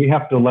we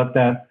have to let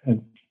that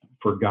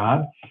for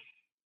God.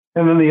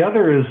 And then the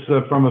other is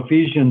from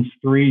Ephesians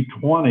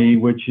 3:20,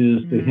 which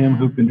is to him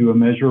who can do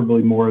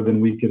immeasurably more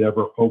than we could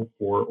ever hope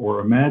for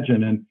or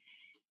imagine. And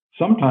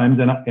sometimes,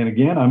 and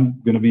again,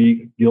 I'm going to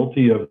be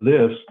guilty of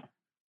this,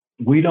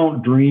 we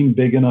don't dream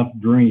big enough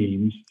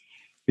dreams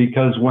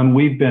because when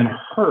we've been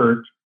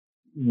hurt,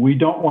 we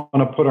don't want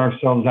to put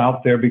ourselves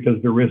out there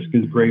because the risk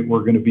is great.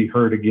 We're going to be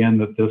hurt again,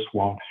 that this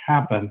won't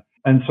happen.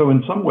 And so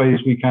in some ways,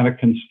 we kind of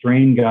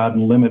constrain God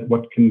and limit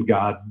what can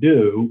God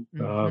do.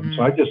 So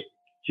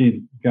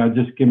God,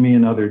 just give me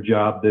another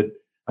job that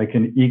I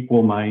can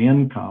equal my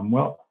income.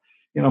 Well,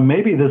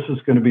 maybe this is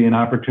going to be an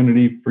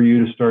opportunity for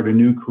you to start a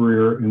new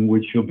career in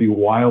which you'll be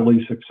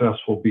wildly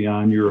successful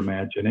beyond your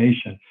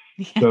imagination.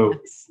 Yes. So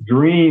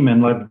dream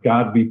and let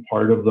God be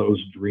part of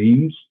those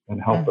dreams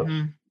and help us.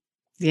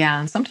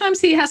 Yeah. And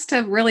sometimes he has to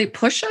really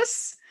push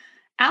us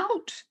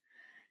out.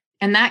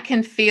 And that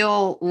can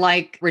feel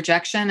like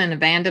rejection and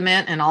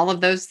abandonment and all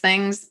of those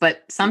things.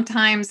 But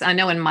sometimes I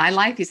know in my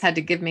life, he's had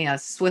to give me a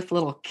swift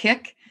little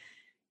kick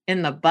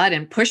in the butt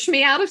and push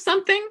me out of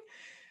something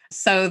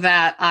so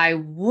that I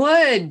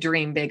would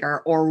dream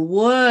bigger or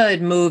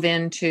would move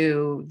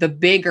into the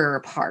bigger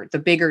part, the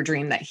bigger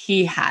dream that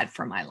he had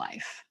for my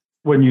life.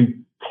 When you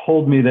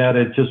told me that,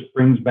 it just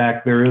brings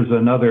back, there is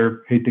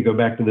another, hate to go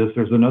back to this,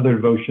 there's another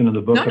devotion in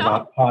the book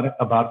about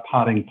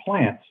potting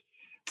plants.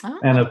 Oh.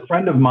 And a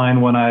friend of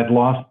mine, when I had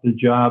lost the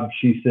job,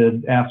 she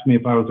asked me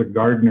if I was a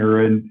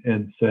gardener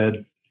and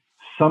said,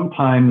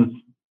 sometimes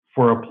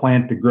for a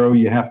plant to grow,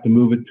 you have to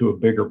move it to a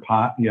bigger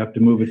pot. You have to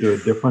move it to a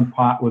different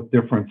pot with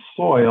different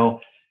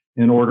soil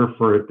in order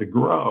for it to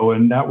grow.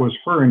 And that was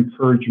her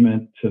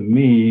encouragement to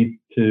me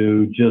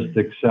to just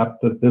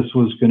accept that this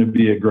was going to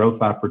be a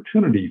growth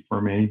opportunity for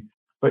me.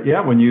 But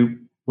yeah, when you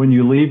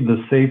leave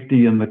the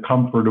safety and the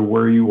comfort of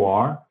where you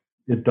are,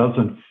 it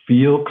doesn't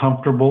feel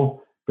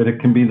comfortable, but it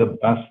can be the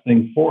best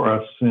thing for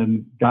us.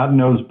 And God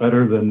knows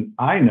better than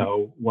I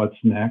know what's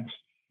next.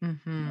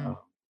 Mm-hmm.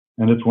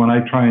 And it's when I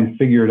try and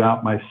figure it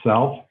out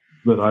myself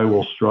that I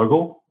will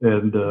struggle.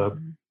 And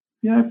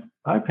yeah,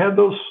 I've had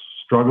those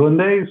struggling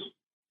days.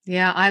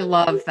 Yeah, I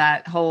love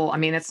that whole, I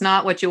mean, it's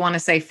not what you want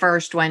to say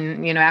first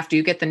when, after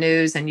you get the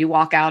news and you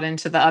walk out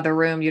into the other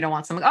room, you don't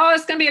want someone, oh,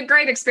 it's going to be a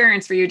great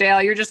experience for you,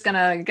 Dale. You're just going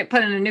to get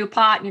put in a new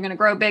pot and you're going to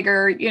grow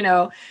bigger.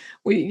 You're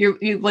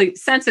like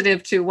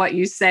sensitive to what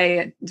you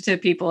say to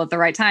people at the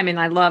right time. And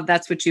I love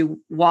that's what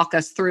you walk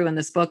us through in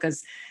this book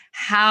is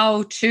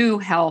how to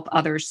help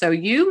others. So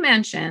you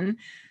mentioned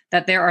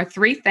that there are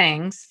 3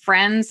 things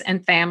friends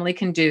and family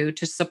can do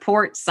to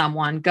support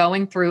someone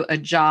going through a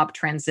job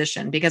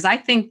transition. Because I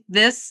think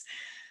this,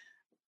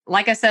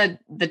 like I said,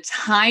 the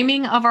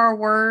timing of our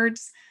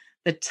words,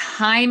 the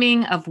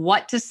timing of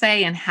what to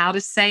say and how to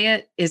say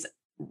it is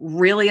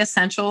really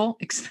essential,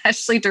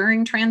 especially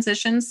during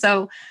transitions.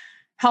 So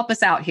help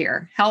us out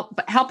here. Help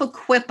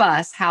equip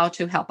us how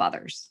to help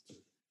others.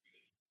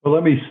 Well,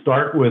 let me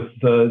start with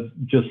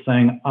just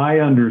saying I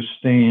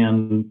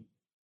understand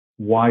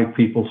why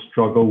people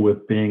struggle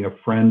with being a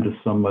friend to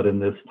someone in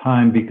this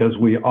time, because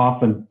we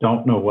often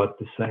don't know what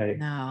to say.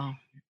 No.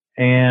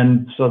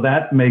 And so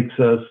that makes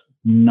us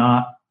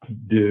not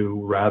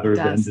do rather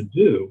than to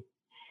do,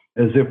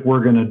 as if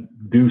we're going to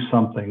do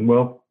something.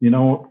 Well,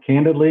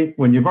 candidly,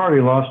 when you've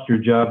already lost your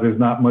job, there's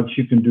not much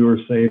you can do or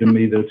say to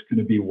me that's going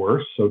to be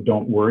worse. So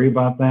don't worry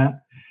about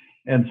that.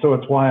 And so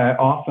it's why I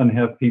often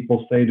have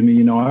people say to me,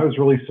 I was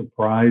really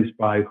surprised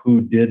by who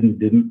did and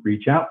didn't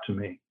reach out to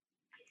me.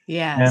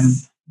 Yes.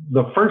 And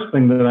the first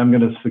thing that I'm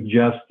going to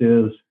suggest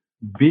is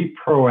be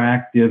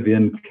proactive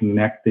in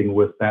connecting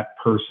with that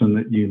person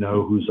that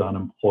who's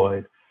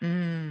unemployed.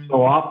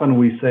 So often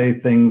we say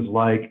things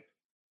like,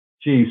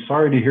 gee,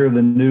 sorry to hear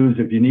the news.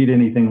 If you need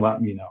anything,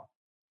 let me know.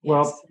 Yes.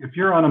 Well, if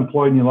you're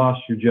unemployed and you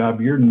lost your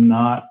job, you're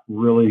not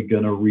really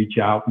going to reach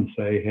out and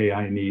say, hey,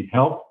 I need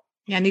help.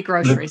 Yeah, I need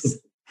groceries.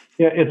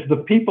 It's the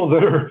people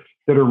that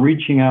are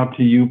reaching out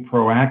to you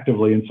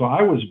proactively. And so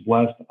I was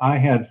blessed. I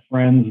had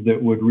friends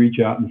that would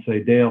reach out and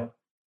say, Dale,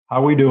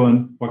 how are we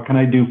doing? What can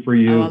I do for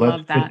you?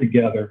 Let's get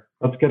together.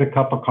 Let's get a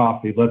cup of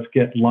coffee. Let's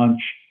get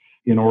lunch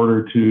in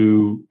order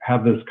to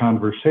have this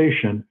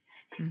conversation.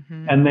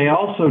 Mm-hmm. And they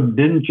also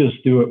didn't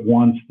just do it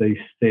once, they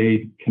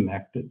stayed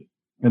connected.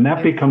 And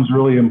that becomes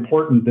really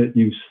important, that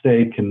you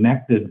stay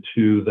connected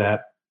to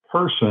that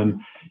person,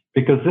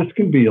 because this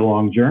can be a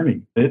long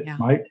journey. It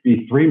might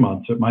be 3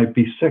 months, it might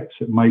be 6,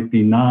 it might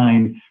be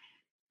 9.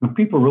 And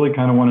people really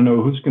kind of want to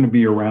know who's going to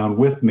be around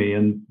with me.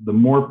 And the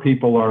more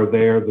people are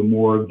there, the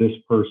more this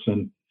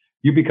person,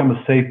 you become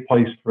a safe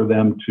place for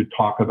them to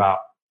talk about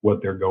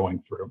what they're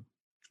going through.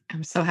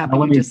 I'm so happy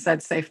you just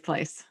said safe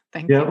place.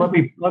 Thank you. Yeah,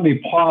 let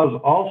me pause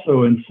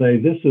also and say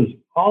this is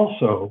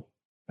also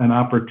an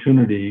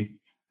opportunity,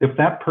 if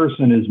that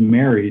person is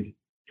married,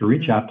 to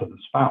reach out to the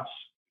spouse.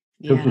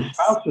 Because the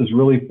spouse is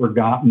really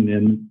forgotten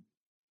in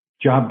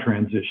job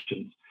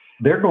transitions.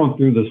 They're going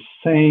through the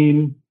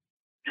same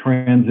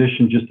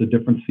transition, just a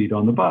different seat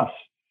on the bus.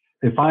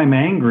 If I'm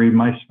angry,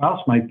 my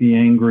spouse might be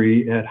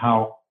angry at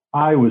how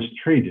I was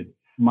treated.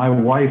 My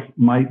wife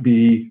might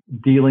be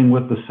dealing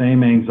with the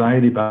same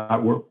anxiety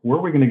about where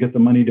are we going to get the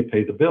money to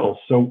pay the bills.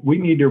 So we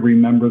need to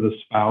remember the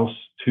spouse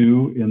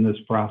too in this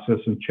process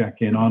and check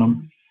in on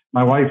them.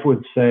 My wife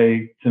would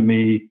say to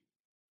me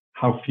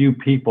how few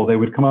people, they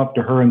would come up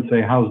to her and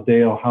say, how's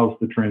Dale? How's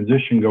the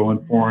transition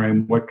going for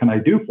him? What can I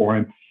do for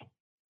him?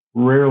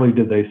 Rarely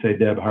did they say,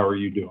 Deb, how are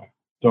you doing?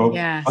 So,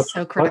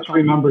 let's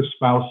remember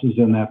spouses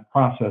in that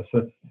process.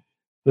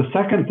 The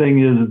second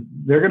thing is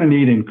they're going to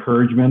need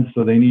encouragement,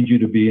 so they need you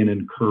to be an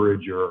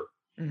encourager.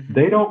 Mm-hmm.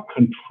 They don't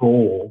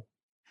control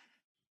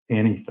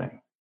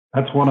anything.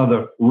 That's one of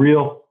the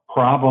real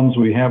problems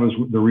we have, is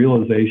the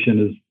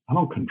realization is I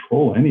don't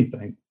control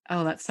anything.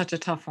 Oh, that's such a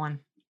tough one.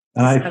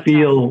 And I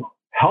feel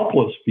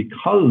helpless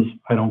because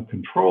I don't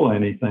control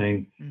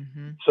anything.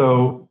 Mm-hmm.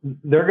 So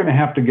they're going to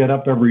have to get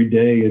up every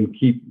day and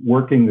keep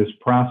working this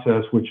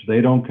process, which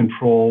they don't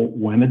control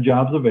when a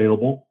job's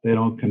available. They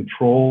don't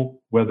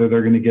control whether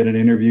they're going to get an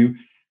interview.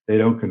 They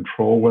don't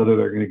control whether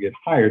they're going to get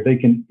hired. They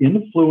can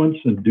influence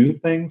and do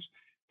things,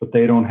 but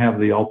they don't have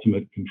the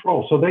ultimate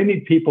control. So they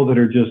need people that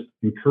are just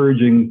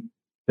encouraging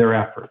their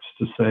efforts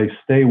to say,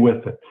 stay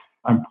with it.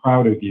 I'm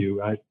proud of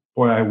you. I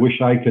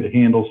wish I could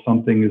handle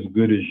something as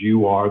good as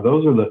you are.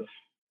 Those are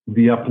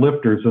the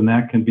uplifters, and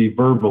that can be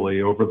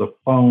verbally over the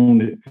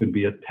phone. It could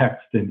be a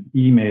text, an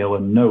email, a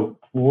note,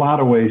 a lot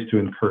of ways to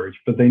encourage,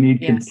 but they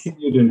need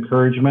continued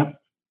encouragement.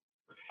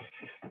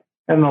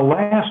 And the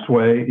last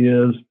way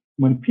is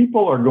when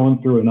people are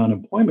going through an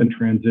unemployment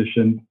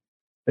transition,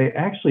 they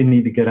actually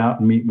need to get out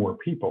and meet more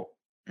people.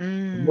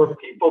 The more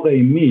people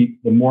they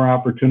meet, the more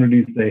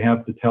opportunities they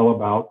have to tell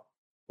about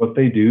what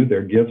they do,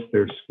 their gifts,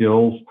 their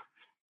skills,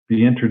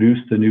 be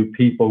introduced to new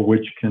people,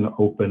 which can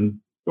open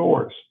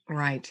doors.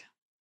 Right.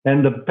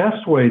 And the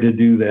best way to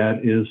do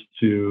that is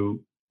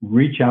to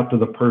reach out to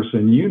the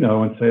person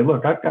and say,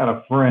 look, I've got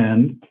a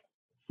friend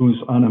who's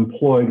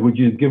unemployed, would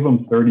you give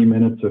them 30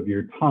 minutes of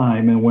your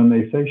time? And when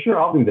they say, sure,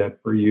 I'll do that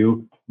for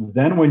you,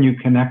 then when you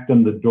connect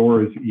them, the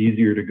door is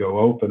easier to go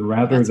open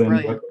rather That's than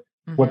brilliant.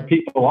 what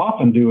people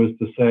often do is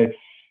to say,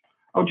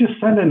 oh, just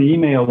send an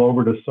email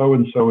over to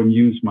so-and-so and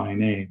use my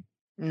name.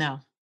 No.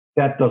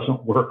 That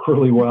doesn't work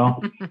really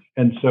well.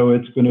 And so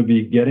it's going to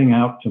be getting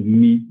out to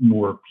meet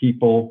more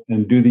people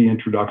and do the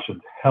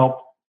introductions, help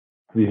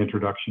the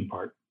introduction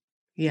part.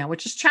 Yeah,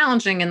 which is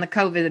challenging in the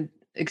COVID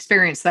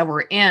experience that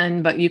we're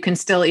in, but you can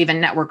still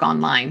even network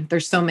online.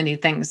 There's so many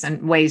things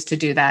and ways to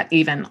do that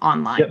even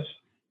online. Yes.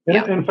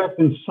 Yeah. In fact,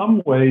 in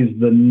some ways,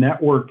 the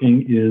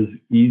networking is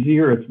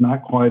easier. It's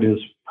not quite as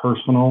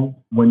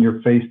personal when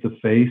you're face to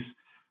face.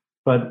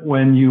 But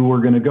when you were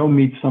going to go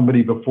meet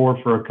somebody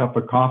before for a cup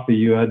of coffee,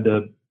 you had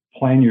to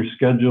plan your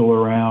schedule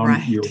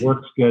around your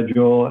work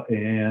schedule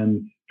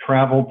and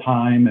travel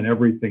time and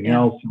everything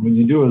else. And when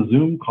you do a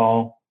Zoom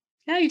call,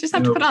 you just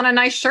have to put on a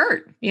nice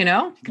shirt, you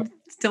can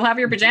still have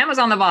your pajamas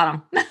on the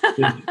bottom.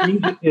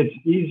 It's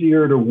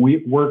easier to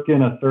work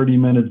in a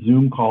 30-minute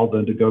Zoom call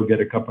than to go get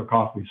a cup of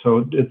coffee.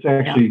 So it's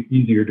actually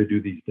easier to do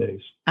these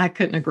days. I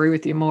couldn't agree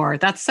with you more.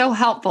 That's so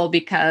helpful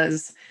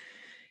because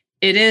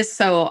it is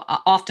so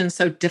often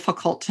so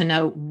difficult to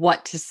know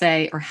what to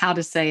say or how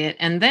to say it.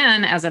 And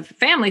then as a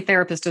family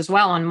therapist as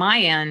well, on my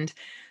end,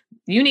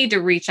 you need to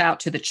reach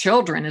out to the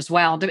children as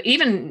well.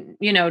 Even,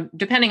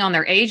 depending on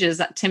their ages,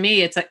 to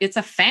me, it's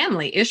a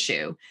family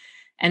issue.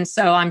 And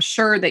so I'm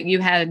sure that you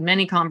had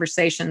many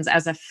conversations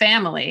as a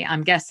family,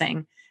 I'm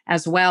guessing,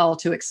 as well,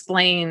 to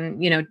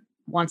explain,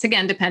 once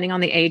again, depending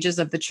on the ages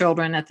of the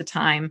children at the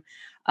time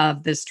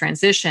of this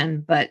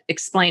transition, but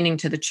explaining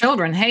to the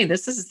children, hey,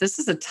 this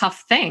is a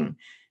tough thing.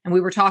 And we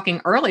were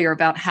talking earlier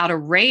about how to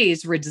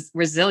raise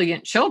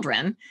resilient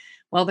children.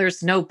 Well,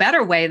 there's no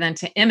better way than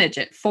to image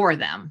it for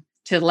them,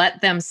 to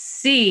let them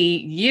see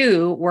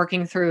you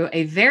working through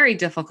a very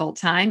difficult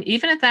time,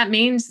 even if that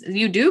means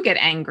you do get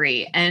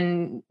angry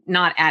and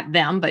not at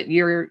them, but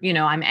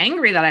I'm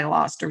angry that I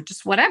lost or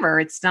just whatever.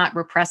 It's not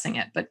repressing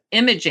it, but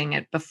imaging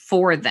it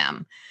before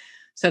them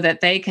so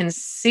that they can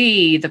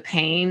see the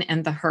pain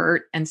and the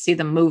hurt and see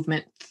the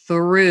movement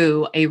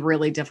through a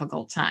really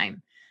difficult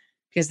time.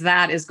 Because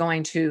that is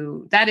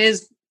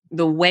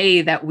the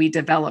way that we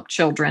develop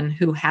children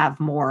who have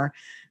more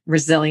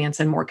resilience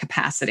and more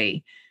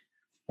capacity.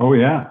 Oh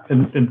yeah,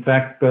 in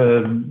fact,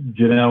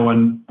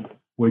 Janelle,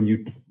 when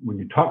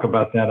you talk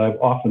about that,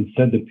 I've often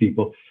said to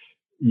people,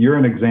 "You're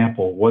an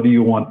example. What do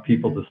you want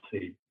people to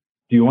see?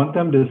 Do you want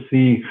them to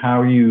see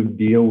how you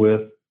deal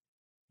with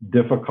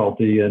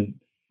difficulty?" And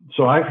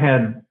so I've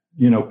had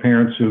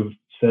parents who've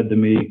said to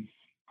me,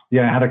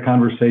 "Yeah, I had a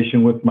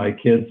conversation with my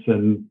kids,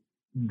 and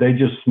they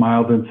just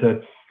smiled and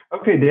said,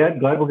 'Okay, Dad,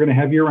 glad we're going to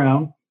have you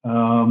around.'"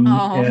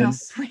 How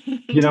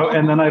sweet.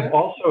 And then I've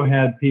also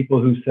had people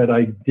who said,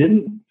 "I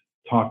didn't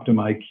talk to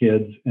my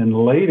kids." And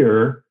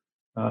later,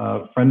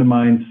 a friend of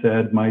mine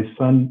said, my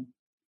son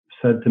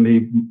said to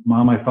me,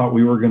 "Mom, I thought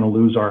we were going to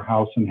lose our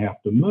house and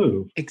have to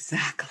move."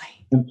 Exactly.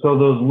 And so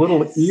those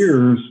little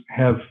ears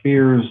have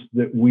fears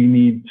that we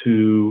need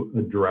to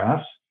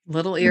address.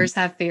 Little ears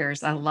have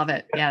fears. I love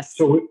it. Yes.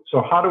 So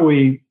how do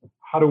we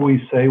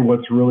say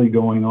what's really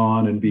going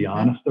on and be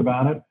honest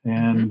about it?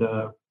 And,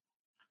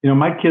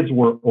 my kids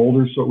were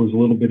older, so it was a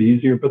little bit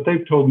easier, but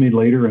they've told me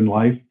later in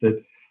life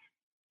that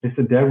they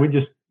said, "Dad, we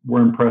just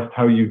were impressed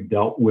how you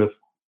dealt with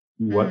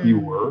what you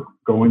were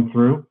going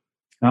through."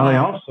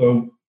 Now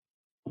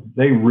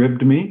they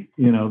ribbed me,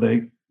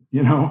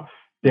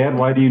 "Dad,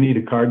 why do you need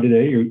a car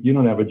today? You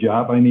don't have a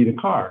job. I need a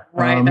car."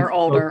 Right. They're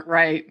older.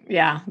 Right.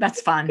 Yeah.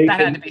 That's fun. That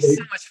had to be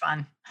so much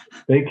fun.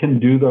 They can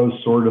do those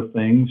sort of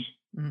things.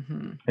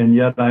 Mm-hmm. And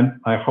yet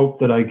I hope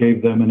that I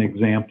gave them an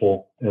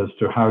example as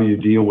to how you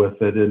deal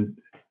with it.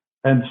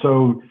 And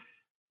so,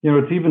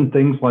 it's even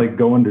things like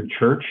going to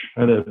church.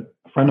 I had a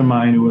friend of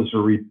mine who was a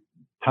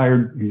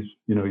retired,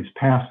 he's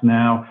passed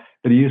now,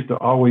 but he used to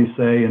always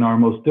say, in our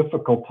most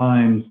difficult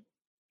times,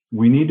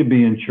 we need to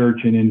be in church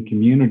and in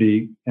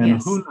community.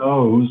 And who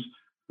knows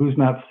who's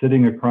not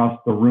sitting across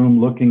the room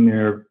looking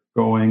there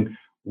going,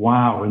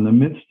 wow, in the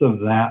midst of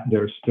that,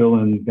 they're still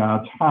in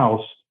God's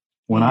house.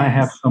 When I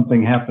have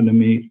something happen to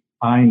me,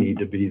 I need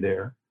to be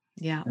there.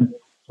 Yeah. And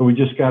so we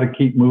just got to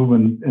keep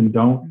moving and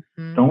don't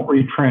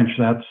retrench.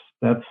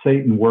 That's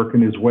Satan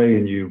working his way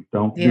and you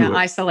don't do it. Yeah,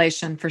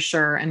 isolation for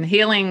sure. And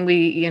healing,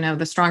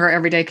 the Stronger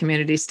Everyday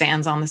community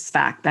stands on this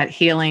fact that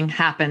healing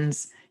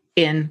happens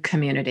in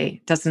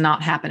community, does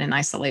not happen in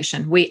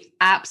isolation.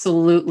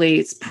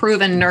 It's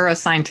proven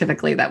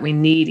neuroscientifically that we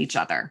need each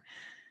other.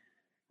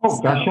 Oh,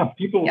 gosh,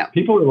 yeah.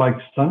 People are like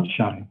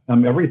sunshine.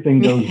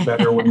 Everything goes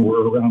better when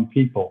we're around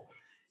people.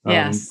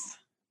 Yes.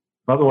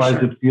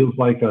 Otherwise, it feels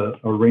like a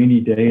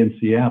rainy day in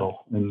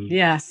Seattle. And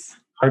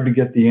hard to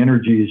get the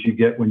energy as you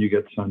get when you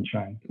get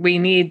sunshine. We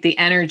need the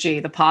energy,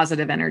 the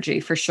positive energy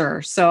for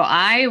sure. So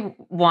I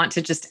want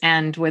to just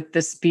end with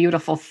this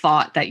beautiful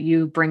thought that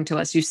you bring to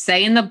us. You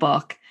say in the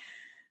book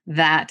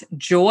that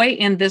joy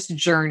in this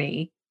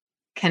journey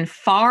can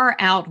far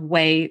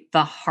outweigh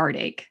the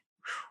heartache.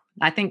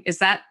 I think, is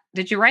that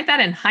Did you write that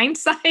in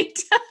hindsight?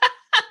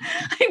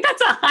 I think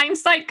that's a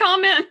hindsight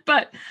comment,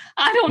 but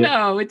I don't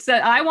know. It's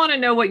I want to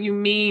know what you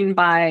mean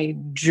by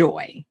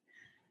joy.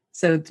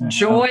 So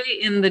joy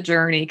in the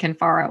journey can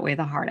far outweigh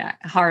the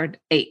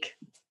heartache.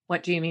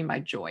 What do you mean by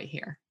joy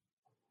here?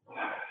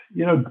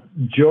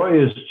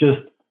 Joy is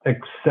just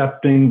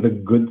accepting the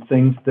good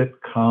things that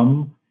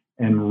come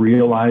and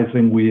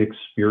realizing we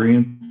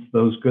experience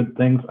those good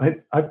things.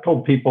 I've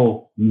told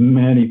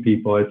many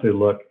people, I say,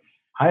 look,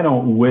 I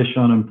don't wish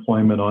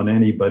unemployment on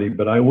anybody,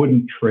 but I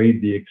wouldn't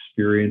trade the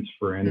experience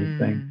for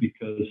anything,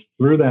 because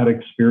through that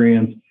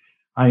experience,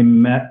 I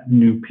met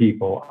new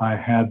people. I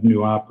had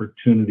new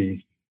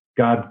opportunities.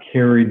 God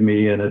carried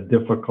me in a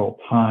difficult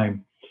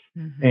time.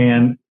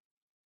 And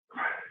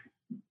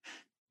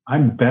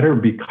I'm better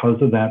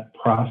because of that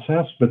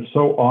process. But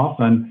so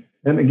often,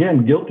 and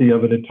again, guilty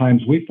of it at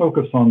times, we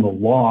focus on the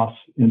loss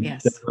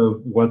instead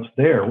of what's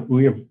there.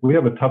 We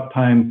have a tough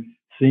time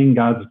seeing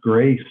God's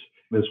grace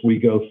as we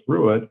go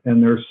through it.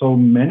 And there's so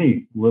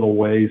many little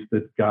ways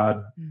that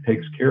God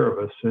takes care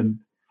of us. And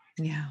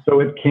so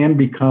it can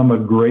become a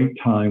great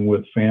time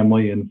with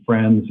family and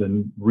friends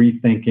and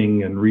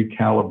rethinking and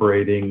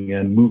recalibrating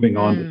and moving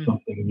on to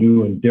something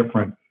new and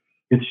different.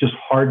 It's just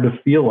hard to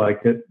feel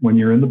like it when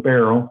you're in the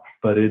barrel,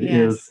 but it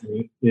is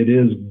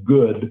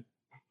good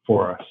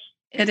for us.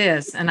 It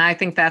is. And I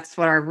think that's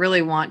what I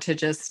really want to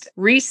just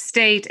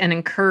restate and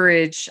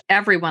encourage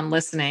everyone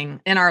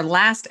listening. In our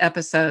last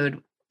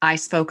episode, I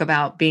spoke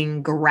about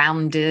being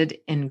grounded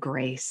in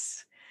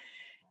grace.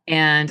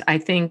 And I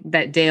think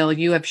that, Dale,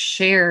 you have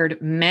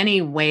shared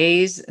many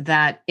ways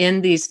that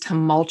in these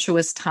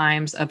tumultuous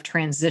times of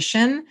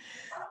transition,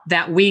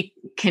 that we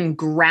can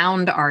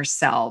ground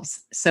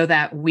ourselves so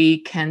that we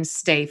can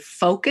stay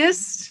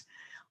focused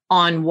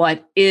on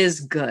what is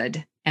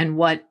good and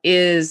what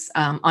is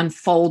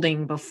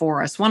unfolding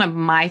before us. One of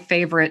my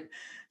favorite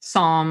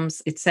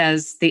Psalms, it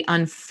says, the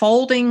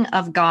unfolding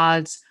of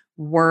God's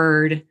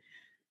word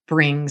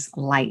brings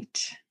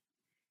light.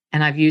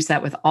 And I've used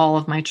that with all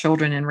of my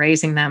children in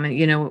raising them.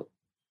 And,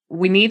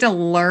 we need to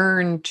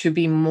learn to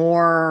be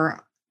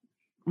more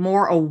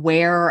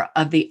aware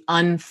of the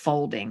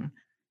unfolding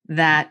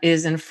that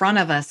is in front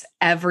of us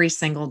every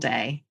single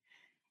day.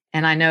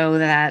 And I know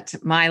that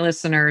my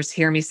listeners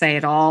hear me say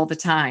it all the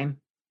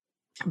time,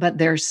 but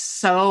there's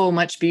so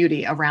much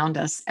beauty around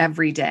us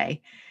every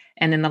day.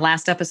 And in the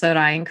last episode,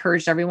 I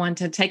encouraged everyone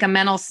to take a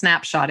mental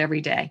snapshot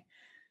every day,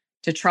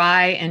 to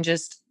try and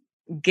just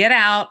get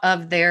out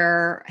of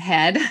their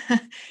head,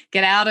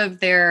 get out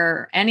of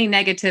any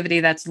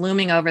negativity that's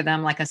looming over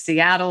them like a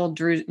Seattle,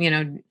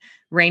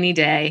 rainy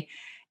day,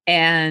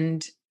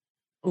 and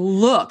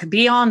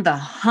be on the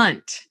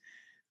hunt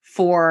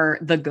for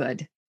the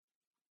good.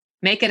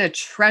 Make it a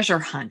treasure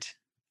hunt,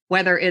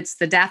 whether it's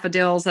the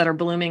daffodils that are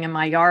blooming in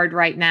my yard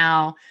right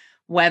now,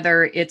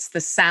 whether it's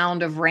the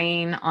sound of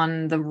rain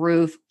on the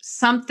roof.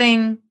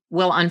 Something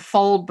will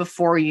unfold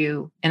before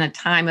you in a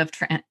time of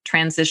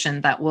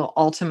transition that will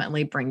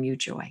ultimately bring you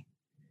joy.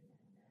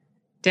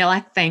 Dale,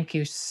 I thank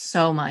you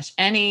so much.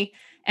 Any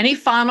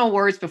final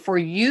words before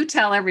you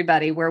tell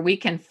everybody where we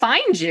can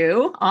find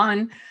you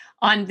on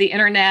the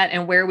internet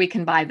and where we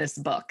can buy this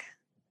book?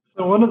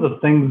 So one of the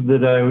things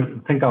that I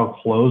think I'll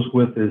close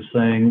with is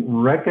saying,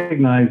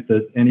 recognize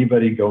that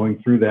anybody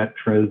going through that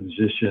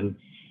transition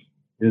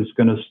is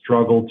going to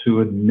struggle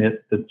to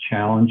admit the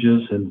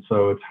challenges. And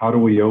so it's how do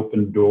we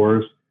open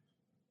doors?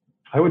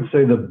 I would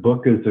say the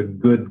book is a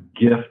good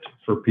gift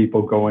for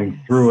people going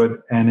through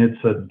it. And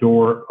it's a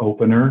door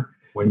opener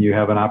when you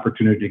have an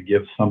opportunity to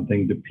give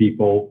something to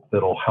people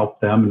that'll help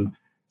them.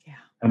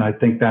 And I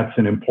think that's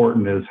an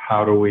important is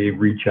how do we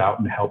reach out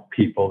and help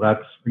people?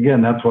 That's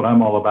what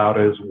I'm all about,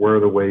 is where are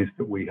the ways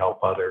that we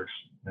help others.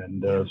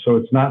 And so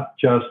it's not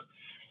just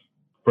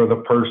for the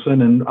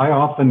person. And I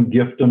often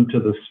gift them to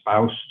the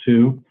spouse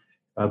too,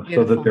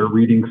 so that they're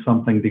reading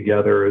something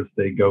together as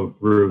they go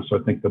through. So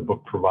I think the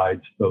book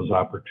provides those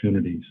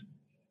opportunities.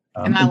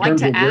 And I like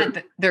to add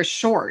that they're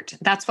short.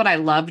 That's what I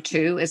love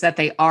too, is that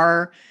they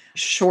are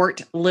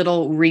short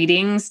little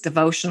readings,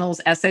 devotionals,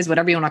 essays,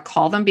 whatever you want to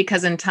call them,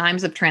 because in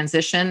times of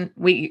transition,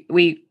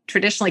 we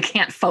traditionally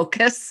can't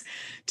focus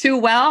too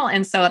well.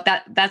 And so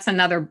that's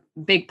another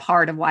big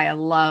part of why I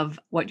love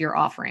what you're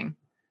offering.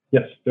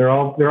 Yes, they're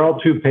all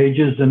 2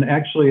 pages. And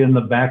actually in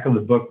the back of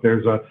the book,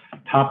 there's a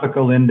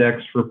topical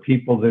index for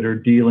people that are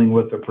dealing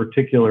with a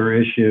particular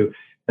issue.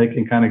 They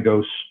can kind of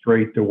go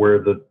straight to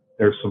where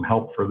there's some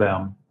help for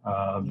them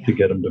to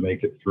get them to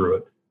make it through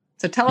it.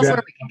 So tell us where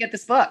we can get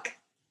this book.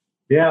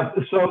 Yeah,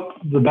 so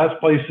the best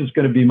place is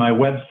going to be my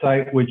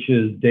website, which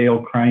is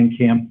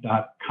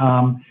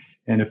dalekreincamp.com.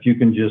 And if you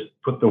can just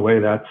put the way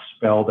that's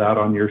spelled out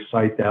on your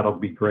site, that'll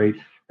be great.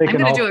 I'm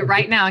going to do it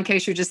right now in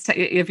case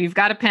if you've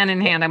got a pen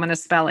in hand, I'm going to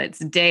spell it. It's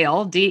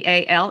Dale,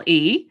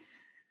 D-A-L-E,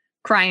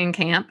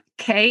 Kreincamp,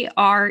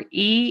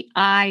 K-R-E-I-E-N-K-A-M-P.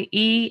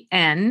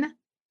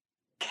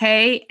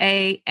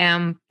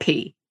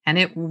 And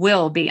it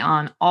will be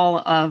on all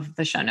of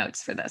the show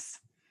notes for this.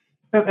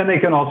 And they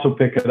can also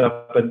pick it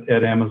up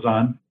at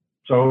Amazon.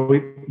 So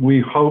we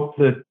hope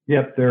that,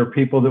 yep, there are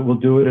people that will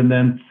do it. And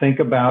then think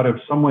about if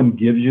someone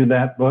gives you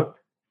that book,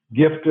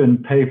 gift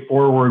and pay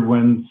forward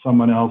when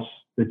someone else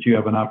that you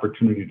have an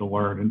opportunity to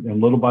learn.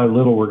 And little by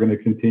little, we're going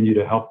to continue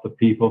to help the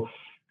people,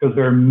 because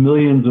there are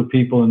millions of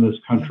people in this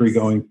country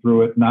going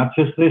through it, not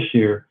just this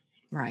year,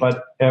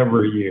 but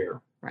every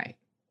year. Right.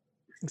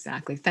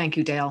 Exactly. Thank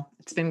you, Dale.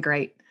 It's been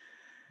great.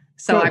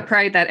 So I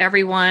pray that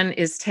everyone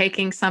is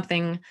taking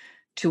something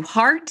to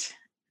heart,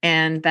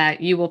 and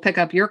that you will pick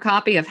up your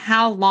copy of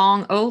How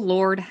Long, Oh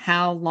Lord,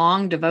 How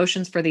Long?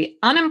 Devotions for the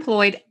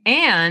Unemployed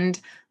and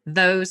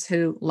Those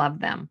Who Love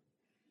Them.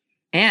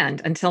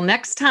 And until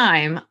next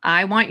time,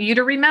 I want you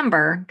to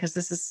remember, because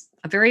this is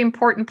a very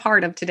important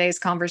part of today's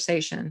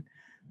conversation,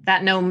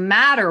 that no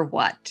matter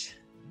what,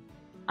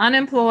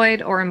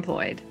 unemployed or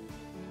employed,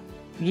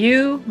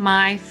 you,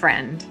 my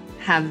friend,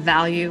 have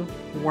value,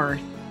 worth,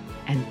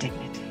 and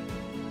dignity.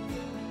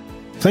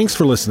 Thanks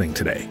for listening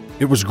today.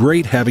 It was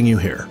great having you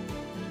here.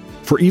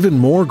 For even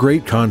more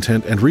great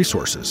content and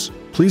resources,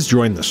 please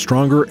join the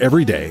Stronger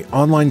Everyday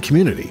online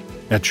community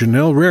at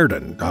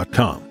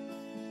JanelleRaridan.com.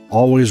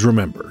 Always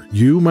remember,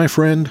 you, my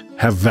friend,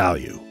 have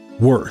value,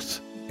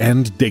 worth,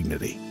 and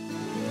dignity.